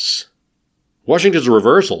something else. Washington's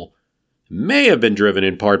reversal may have been driven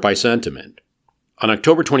in part by sentiment. On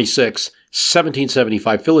October 26,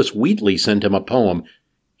 1775, Phyllis Wheatley sent him a poem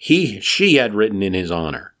she had written in his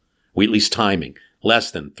honor. Wheatley's timing,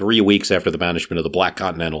 less than 3 weeks after the banishment of the Black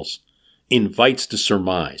Continentals, invites to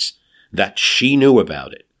surmise that she knew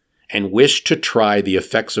about it and wished to try the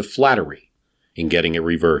effects of flattery in getting it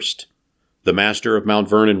reversed. The master of Mount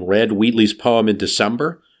Vernon read Wheatley's poem in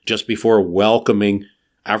December, just before welcoming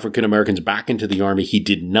African Americans back into the Army. He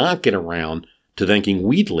did not get around to thanking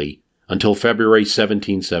Wheatley until February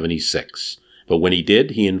 1776. But when he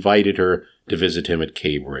did, he invited her to visit him at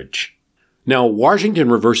Cambridge. Now, Washington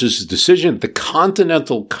reverses his decision. The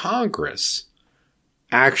Continental Congress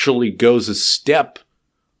actually goes a step,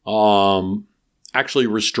 actually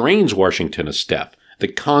restrains Washington a step. The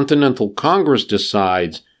Continental Congress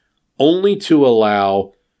decides only to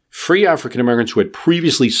allow free African Americans who had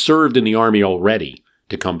previously served in the Army already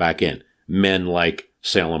to come back in, men like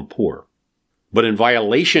Salem Poor. But in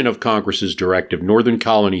violation of Congress's directive, Northern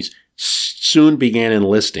colonies soon began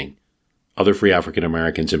enlisting other free African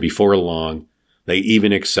Americans, and before long, they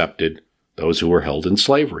even accepted those who were held in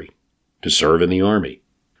slavery to serve in the Army.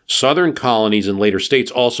 Southern colonies and later states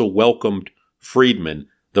also welcomed freedmen,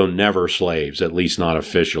 though never slaves, at least not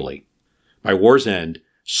officially. By war's end,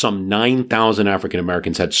 some 9,000 African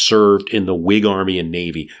Americans had served in the Whig Army and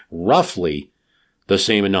Navy, roughly the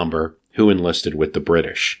same number who enlisted with the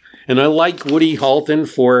British. And I like Woody Halton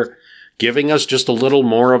for giving us just a little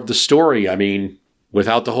more of the story. I mean,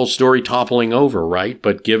 without the whole story toppling over, right?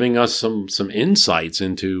 But giving us some insights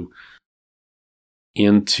into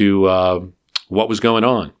what was going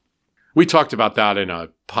on. We talked about that in a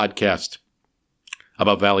podcast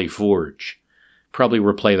about Valley Forge. Probably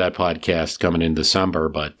replay that podcast coming in December,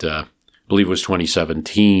 but I believe it was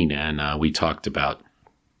 2017, and we talked about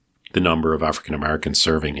the number of African Americans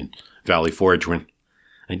serving in Valley Forge. When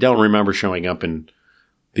I don't remember showing up in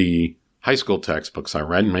the high school textbooks I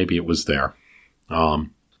read, maybe it was there.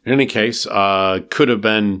 In any case, could have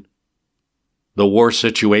been the war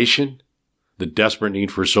situation, the desperate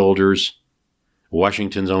need for soldiers,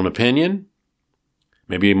 Washington's own opinion,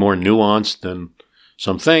 maybe more nuanced than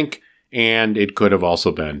some think, and it could have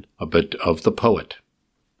also been a bit of the poet.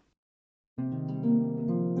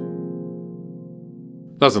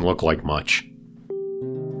 Doesn't look like much.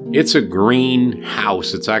 It's a green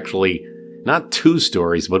house. It's actually not 2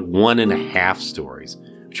 stories, but 1.5 stories,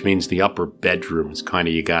 which means the upper bedroom is kind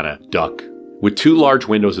of, you gotta duck. With 2 large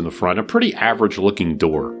windows in the front, a pretty average looking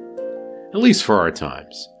door, at least for our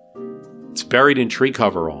times. It's buried in tree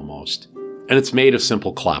cover almost, and it's made of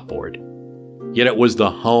simple clapboard. Yet it was the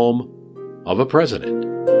home of a president.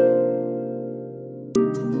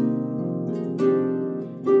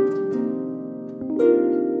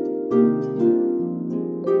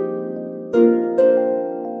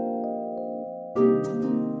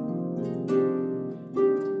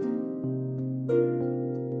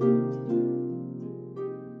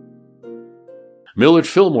 Millard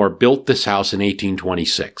Fillmore built this house in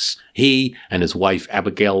 1826. He and his wife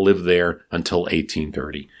Abigail lived there until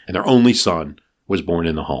 1830, and their only son was born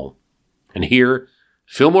in the home. And here,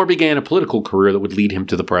 Fillmore began a political career that would lead him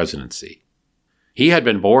to the presidency. He had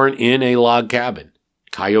been born in a log cabin,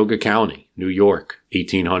 Cuyahoga County, New York,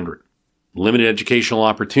 1800. limited educational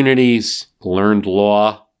opportunities, learned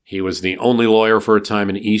law. He was the only lawyer for a time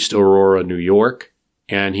in East Aurora, New York,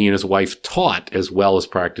 and he and his wife taught as well as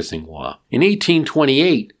practicing law. In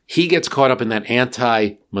 1828, he gets caught up in that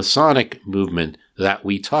anti-Masonic movement that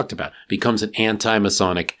we talked about, becomes an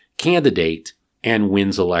anti-Masonic candidate, and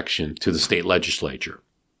wins election to the state legislature.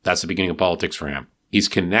 That's the beginning of politics for him. He's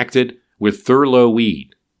connected with Thurlow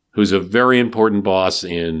Weed, who's a very important boss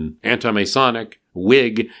in anti-Masonic,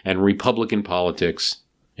 Whig, and Republican politics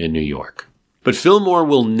in New York. But Fillmore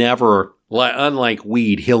will never, unlike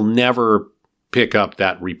Weed, he'll never pick up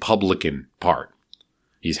that Republican part.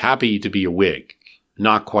 He's happy to be a Whig,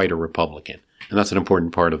 not quite a Republican. And that's an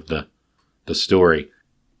important part of the story.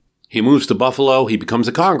 He moves to Buffalo. He becomes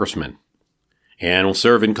a congressman and will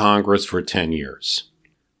serve in Congress for 10 years.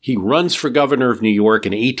 He runs for governor of New York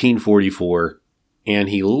in 1844, and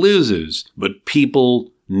he loses, but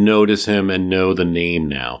people notice him and know the name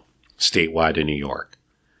now, statewide in New York.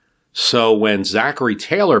 So when Zachary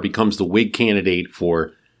Taylor becomes the Whig candidate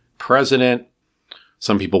for president,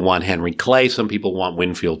 some people want Henry Clay, some people want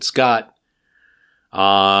Winfield Scott.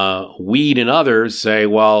 Weed and others say,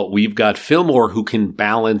 well, we've got Fillmore who can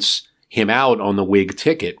balance him out on the Whig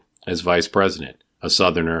ticket as vice president, a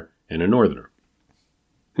Southerner and a Northerner.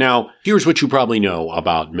 Now, here's what you probably know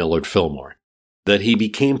about Millard Fillmore, that he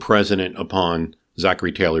became president upon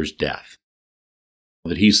Zachary Taylor's death,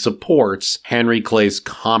 that he supports Henry Clay's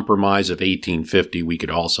Compromise of 1850. We could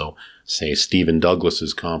also say Stephen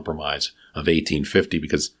Douglas's Compromise of 1850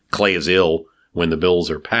 because Clay is ill when the bills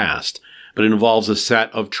are passed. But it involves a set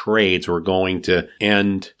of trades. We're going to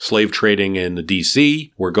end slave trading in the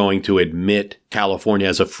D.C. We're going to admit California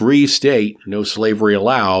as a free state, no slavery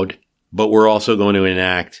allowed. But we're also going to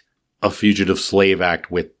enact a Fugitive Slave Act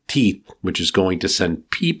with teeth, which is going to send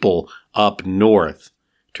people up north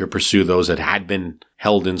to pursue those that had been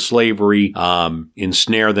held in slavery,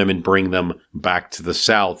 ensnare them and bring them back to the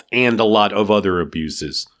South, and a lot of other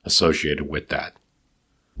abuses associated with that.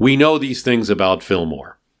 We know these things about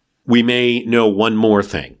Fillmore. We may know one more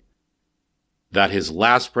thing, that his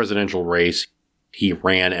last presidential race, he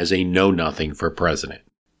ran as a know-nothing for president.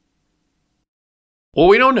 What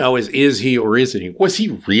we don't know is he or isn't he? Was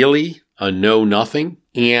he really a know-nothing?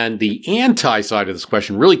 And the anti-side of this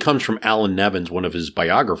question really comes from Alan Nevins, one of his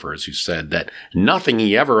biographers, who said that nothing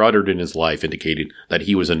he ever uttered in his life indicated that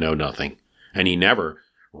he was a know-nothing. And he never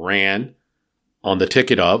ran on the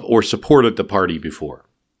ticket of or supported the party before.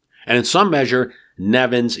 And in some measure,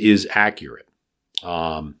 Nevins is accurate.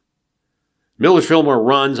 Millard Fillmore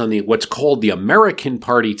runs on what's called the American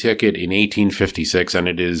Party ticket in 1856, and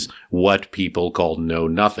it is what people call Know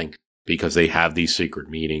Nothing, because they have these secret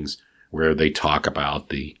meetings where they talk about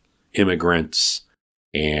the immigrants,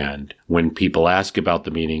 and when people ask about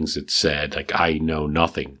the meetings, it's said, like, I know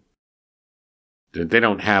nothing. They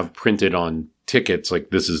don't have printed on tickets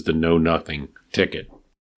like this is the Know Nothing ticket.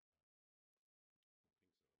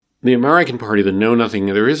 The American Party, the Know Nothing,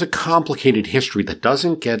 there is a complicated history that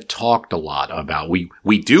doesn't get talked a lot about.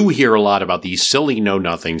 We do hear a lot about these silly Know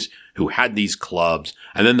Nothings who had these clubs,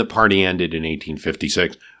 and then the party ended in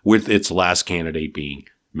 1856 with its last candidate being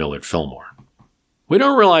Millard Fillmore. We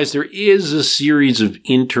don't realize there is a series of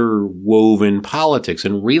interwoven politics,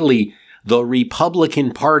 and really the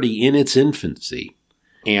Republican Party in its infancy.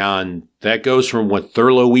 And that goes from what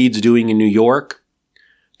Thurlow Weed's doing in New York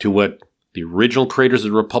to what the original creators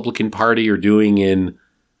of the Republican Party are doing in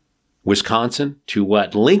Wisconsin, to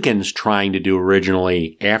what Lincoln's trying to do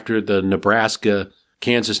originally after the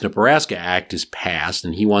Kansas-Nebraska Act is passed,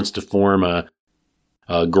 and he wants to form a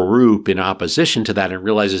group in opposition to that and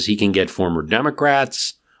realizes he can get former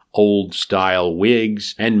Democrats, old-style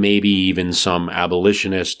Whigs, and maybe even some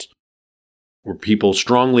abolitionists or people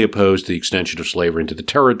strongly opposed to the extension of slavery into the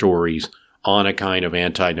territories on a kind of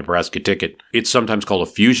anti-Nebraska ticket. It's sometimes called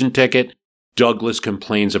a fusion ticket. Douglas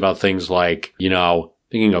complains about things like,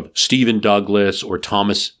 thinking of Stephen Douglas or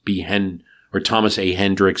Thomas A.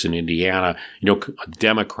 Hendricks in Indiana,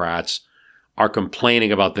 Democrats are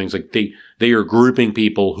complaining about things like they are grouping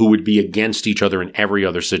people who would be against each other in every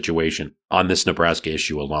other situation on this Nebraska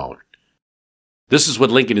issue alone. This is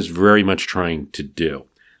what Lincoln is very much trying to do.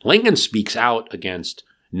 Lincoln speaks out against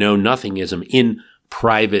know-nothingism in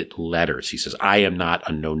private letters. He says, I am not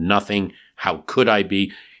a know-nothing. How could I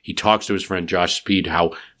be? He talks to his friend Josh Speed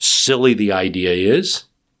how silly the idea is,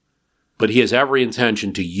 but he has every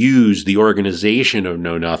intention to use the organization of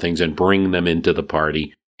know-nothings and bring them into the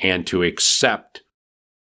party and to accept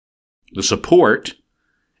the support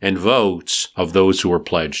and votes of those who are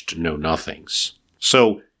pledged know-nothings.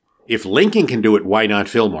 So if Lincoln can do it, why not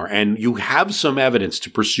Fillmore? And you have some evidence to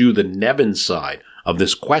pursue the Nevins side of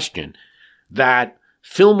this question that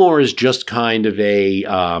Fillmore is just kind of a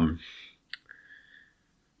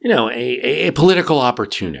political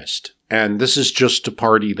opportunist. And this is just a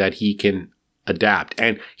party that he can adapt.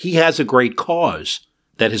 And he has a great cause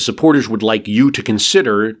that his supporters would like you to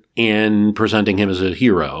consider in presenting him as a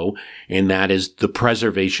hero, and that is the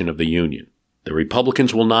preservation of the Union. The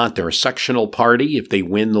Republicans will not. They're a sectional party. If they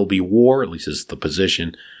win, there'll be war, at least is the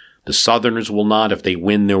position. The Southerners will not. If they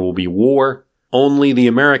win, there will be war. Only the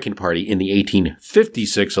American Party in the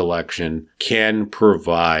 1856 election can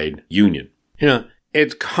provide union.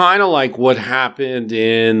 It's kind of like what happened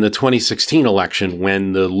in the 2016 election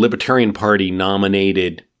when the Libertarian Party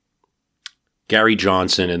nominated Gary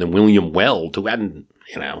Johnson and then William Weld, who hadn't,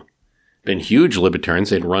 been huge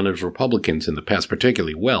libertarians. They'd run as Republicans in the past,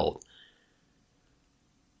 particularly Weld.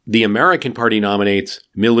 The American Party nominates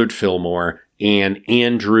Millard Fillmore and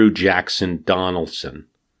Andrew Jackson Donaldson,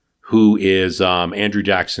 who is Andrew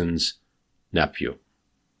Jackson's nephew.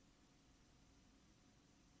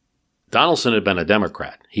 Donaldson had been a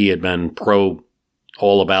Democrat. He had been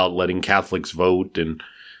all about letting Catholics vote and,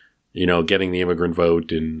 getting the immigrant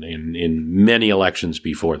vote in many elections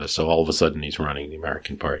before this. So all of a sudden he's running the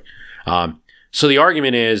American Party. So the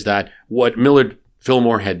argument is that what Millard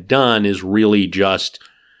Fillmore had done is really just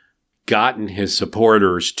gotten his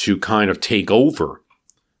supporters to kind of take over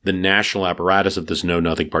the national apparatus of this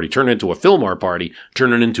Know-Nothing Party, turn it into a Fillmore Party,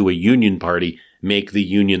 turn it into a Union Party, make the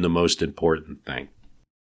Union the most important thing.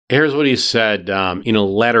 Here's what he said in a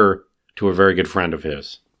letter to a very good friend of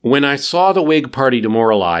his. When I saw the Whig Party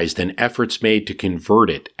demoralized and efforts made to convert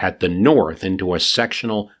it at the North into a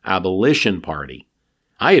sectional abolition party,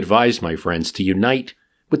 I advised my friends to unite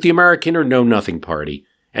with the American or Know-Nothing Party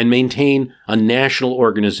and maintain a national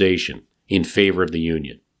organization in favor of the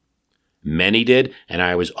Union. Many did, and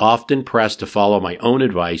I was often pressed to follow my own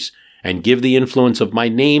advice and give the influence of my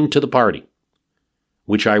name to the party,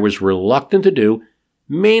 which I was reluctant to do,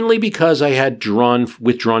 mainly because I had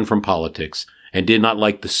withdrawn from politics and did not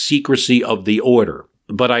like the secrecy of the order.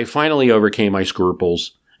 But I finally overcame my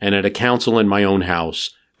scruples, and at a council in my own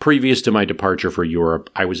house, previous to my departure for Europe,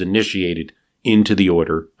 I was initiated into the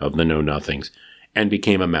order of the Know-Nothings and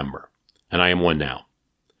became a member, and I am one now.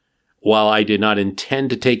 While I did not intend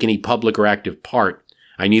to take any public or active part,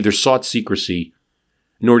 I neither sought secrecy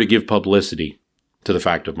nor to give publicity to the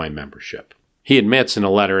fact of my membership. He admits in a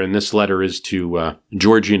letter, and this letter is to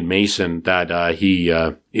Georgian Mason, that he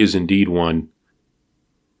is indeed one.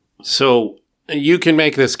 So you can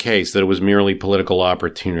make this case that it was merely political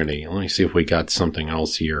opportunity. Let me see if we got something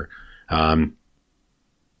else here.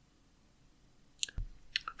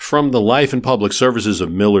 From the Life and Public Services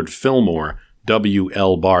of Millard Fillmore,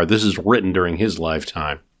 W.L. Barr. This is written during his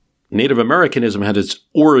lifetime. Native Americanism had its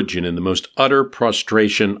origin in the most utter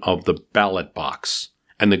prostration of the ballot box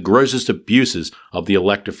and the grossest abuses of the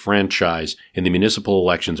elective franchise in the municipal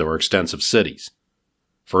elections of our extensive cities.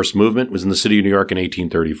 First movement was in the city of New York in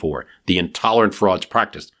 1834. The intolerant frauds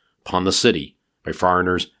practiced upon the city by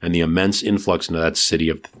foreigners and the immense influx into that city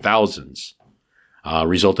of thousands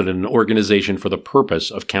resulted in an organization for the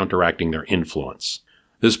purpose of counteracting their influence.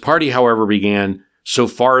 This party, however, began, so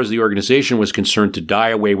far as the organization was concerned, to die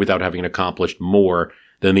away without having accomplished more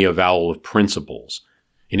than the avowal of principles.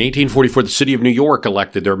 In 1844, the city of New York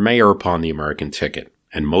elected their mayor upon the American ticket,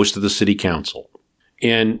 and most of the city council.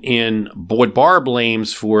 In what Barr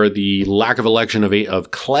blames for the lack of election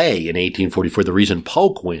of Clay in 1844, the reason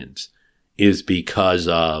Polk wins is because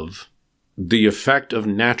of the effect of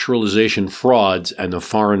naturalization frauds and the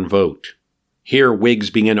foreign vote. Here,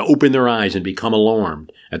 Whigs began to open their eyes and become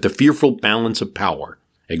alarmed at the fearful balance of power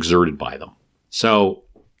exerted by them. So,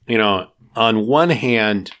 on one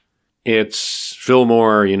hand, it's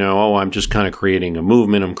Fillmore, I'm just kind of creating a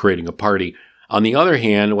movement, I'm creating a party. On the other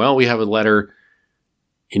hand, we have a letter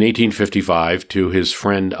in 1855 to his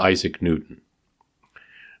friend Isaac Newton.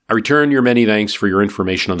 I return your many thanks for your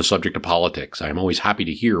information on the subject of politics. I am always happy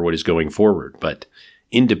to hear what is going forward, but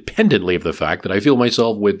independently of the fact that I feel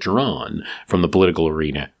myself withdrawn from the political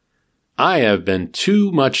arena, I have been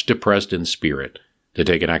too much depressed in spirit to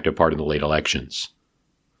take an active part in the late elections.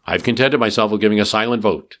 I've contented myself with giving a silent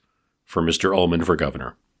vote for Mr. Ullman for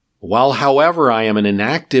governor. While, however, I am an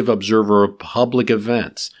inactive observer of public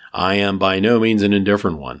events, I am by no means an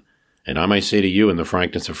indifferent one, and I might say to you in the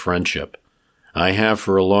frankness of friendship, I have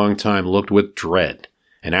for a long time looked with dread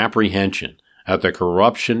and apprehension at the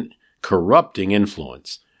corrupting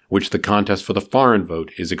influence which the contest for the foreign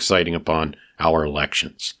vote is exciting upon our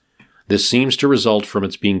elections. This seems to result from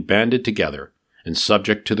its being banded together and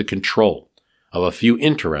subject to the control of a few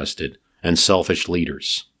interested and selfish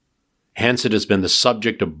leaders. Hence it has been the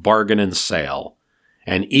subject of bargain and sale,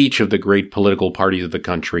 and each of the great political parties of the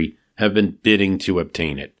country have been bidding to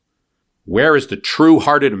obtain it. Where is the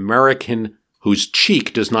true-hearted American whose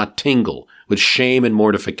cheek does not tingle with shame and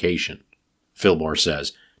mortification, Fillmore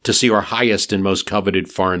says, to see our highest and most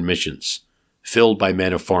coveted foreign missions filled by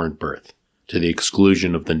men of foreign birth, to the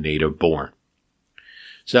exclusion of the native born?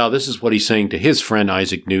 So this is what he's saying to his friend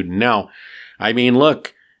Isaac Newton. Now, I mean,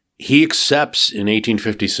 look, he accepts in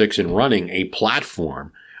 1856 in running a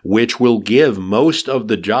platform which will give most of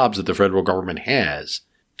the jobs that the federal government has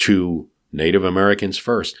to Native Americans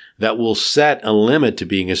first, that will set a limit to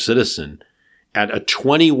being a citizen at a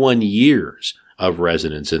 21 years of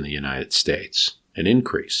residence in the United States, an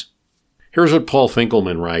increase. Here's what Paul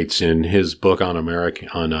Finkelman writes in his book on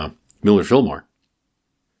Millard Fillmore.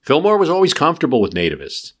 Fillmore was always comfortable with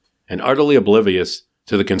nativists and utterly oblivious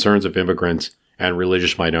to the concerns of immigrants and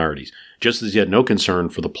religious minorities, just as he had no concern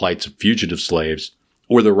for the plights of fugitive slaves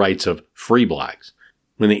or the rights of free blacks.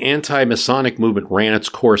 When the anti-Masonic movement ran its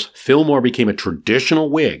course, Fillmore became a traditional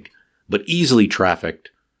Whig, but easily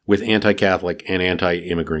trafficked with anti-Catholic and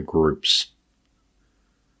anti-immigrant groups.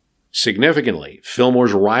 Significantly,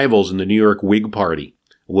 Fillmore's rivals in the New York Whig Party,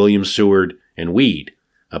 William Seward and Weed,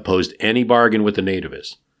 opposed any bargain with the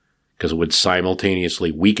nativists because it would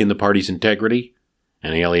simultaneously weaken the party's integrity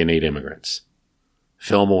and alienate immigrants.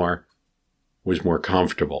 Fillmore was more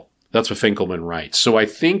comfortable. That's what Finkelman writes. So I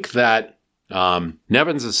think that,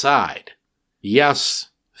 Nevins aside, yes,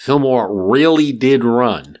 Fillmore really did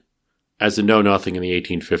run as a know-nothing in the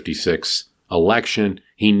 1856 election.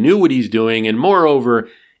 He knew what he's doing, and moreover,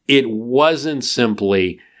 it wasn't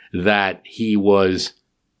simply that he was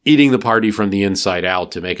eating the party from the inside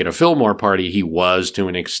out to make it a Fillmore party. He was to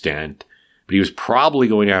an extent, but he was probably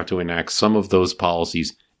going to have to enact some of those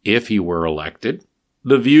policies if he were elected.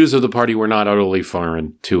 The views of the party were not utterly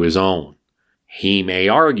foreign to his own. He may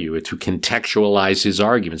argue it to contextualize his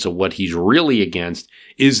argument. So what he's really against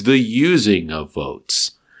is the using of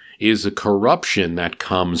votes, is the corruption that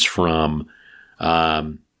comes from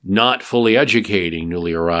not fully educating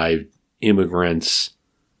newly arrived immigrants,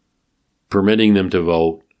 permitting them to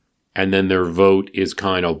vote, and then their vote is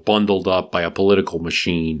kind of bundled up by a political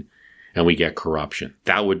machine, and we get corruption.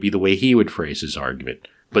 That would be the way he would phrase his argument.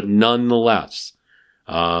 But nonetheless,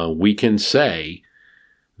 we can say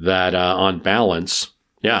that on balance,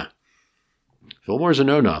 yeah, Fillmore's a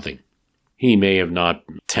know-nothing. He may have not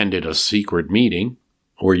attended a secret meeting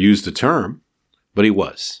or used the term, but he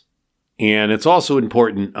was. And it's also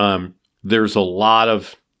important, there's a lot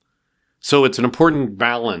of, so it's an important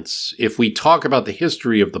balance. If we talk about the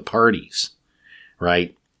history of the parties,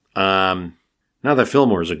 right? Not that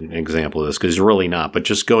Fillmore is an example of this, because he's really not, but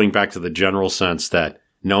just going back to the general sense that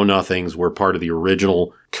know-nothings were part of the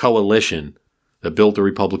original coalition that built the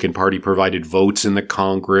Republican Party, provided votes in the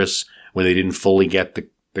Congress when they didn't fully get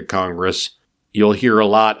the Congress. You'll hear a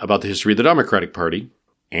lot about the history of the Democratic Party,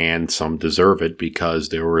 and some deserve it because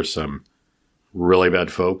there were some really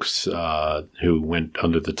bad folks who went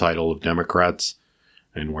under the title of Democrats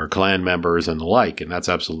and were Klan members and the like, and that's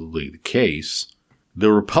absolutely the case.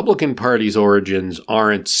 The Republican Party's origins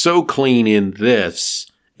aren't so clean in this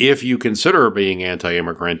if you consider being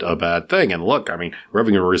anti-immigrant a bad thing. And look, I mean, we're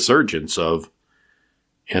having a resurgence of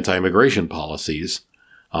anti-immigration policies.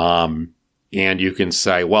 And you can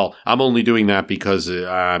say, well, I'm only doing that because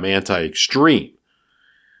I'm anti-extreme.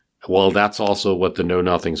 Well, that's also what the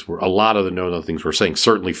know-nothings were. A lot of the know-nothings were saying.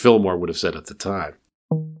 Certainly Fillmore would have said at the time.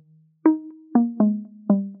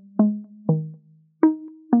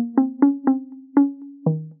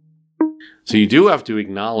 So you do have to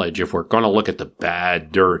acknowledge, if we're going to look at the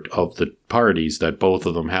bad dirt of the parties, that both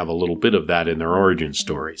of them have a little bit of that in their origin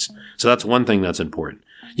stories. So that's one thing that's important.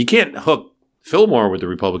 You can't hook Fillmore with the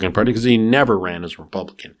Republican Party because he never ran as a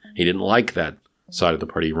Republican. He didn't like that side of the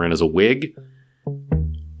party. He ran as a Whig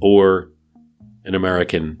or an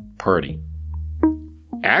American Party.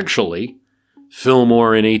 Actually,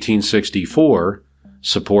 Fillmore in 1864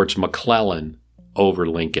 supports McClellan over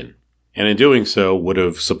Lincoln. And in doing so, would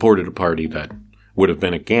have supported a party that would have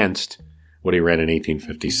been against what he ran in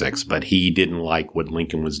 1856. But he didn't like what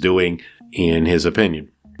Lincoln was doing, in his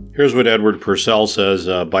opinion. Here's what Edward Purcell says,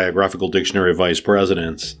 Biographical Dictionary of Vice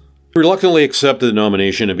Presidents. He reluctantly accepted the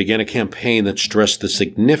nomination and began a campaign that stressed the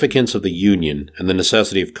significance of the Union and the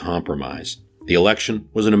necessity of compromise. The election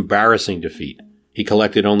was an embarrassing defeat. He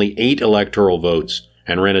collected only 8 electoral votes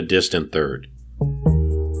and ran a distant third.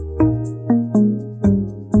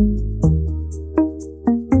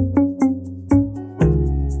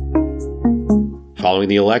 Following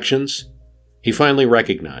the elections, he finally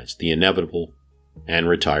recognized the inevitable and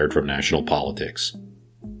retired from national politics.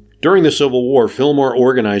 During the Civil War, Fillmore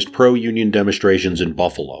organized pro-union demonstrations in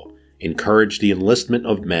Buffalo, encouraged the enlistment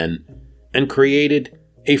of men, and created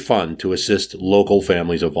a fund to assist local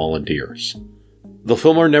families of volunteers. Though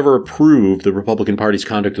Fillmore never approved the Republican Party's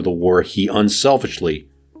conduct of the war, he unselfishly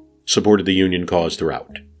supported the Union cause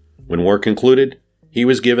throughout. When war concluded, he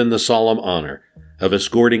was given the solemn honor of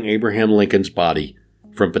escorting Abraham Lincoln's body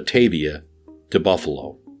from Batavia to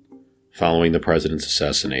Buffalo, following the president's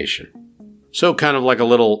assassination. So kind of like a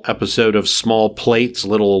little episode of Small Plates,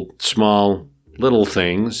 little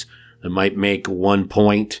things that might make 1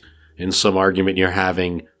 point in some argument you're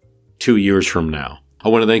having 2 years from now. I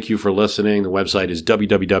want to thank you for listening. The website is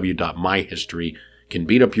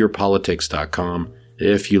www.myhistorycanbeatupyourpolitics.com.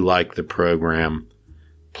 If you like the program,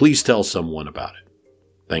 please tell someone about it.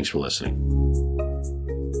 Thanks for listening.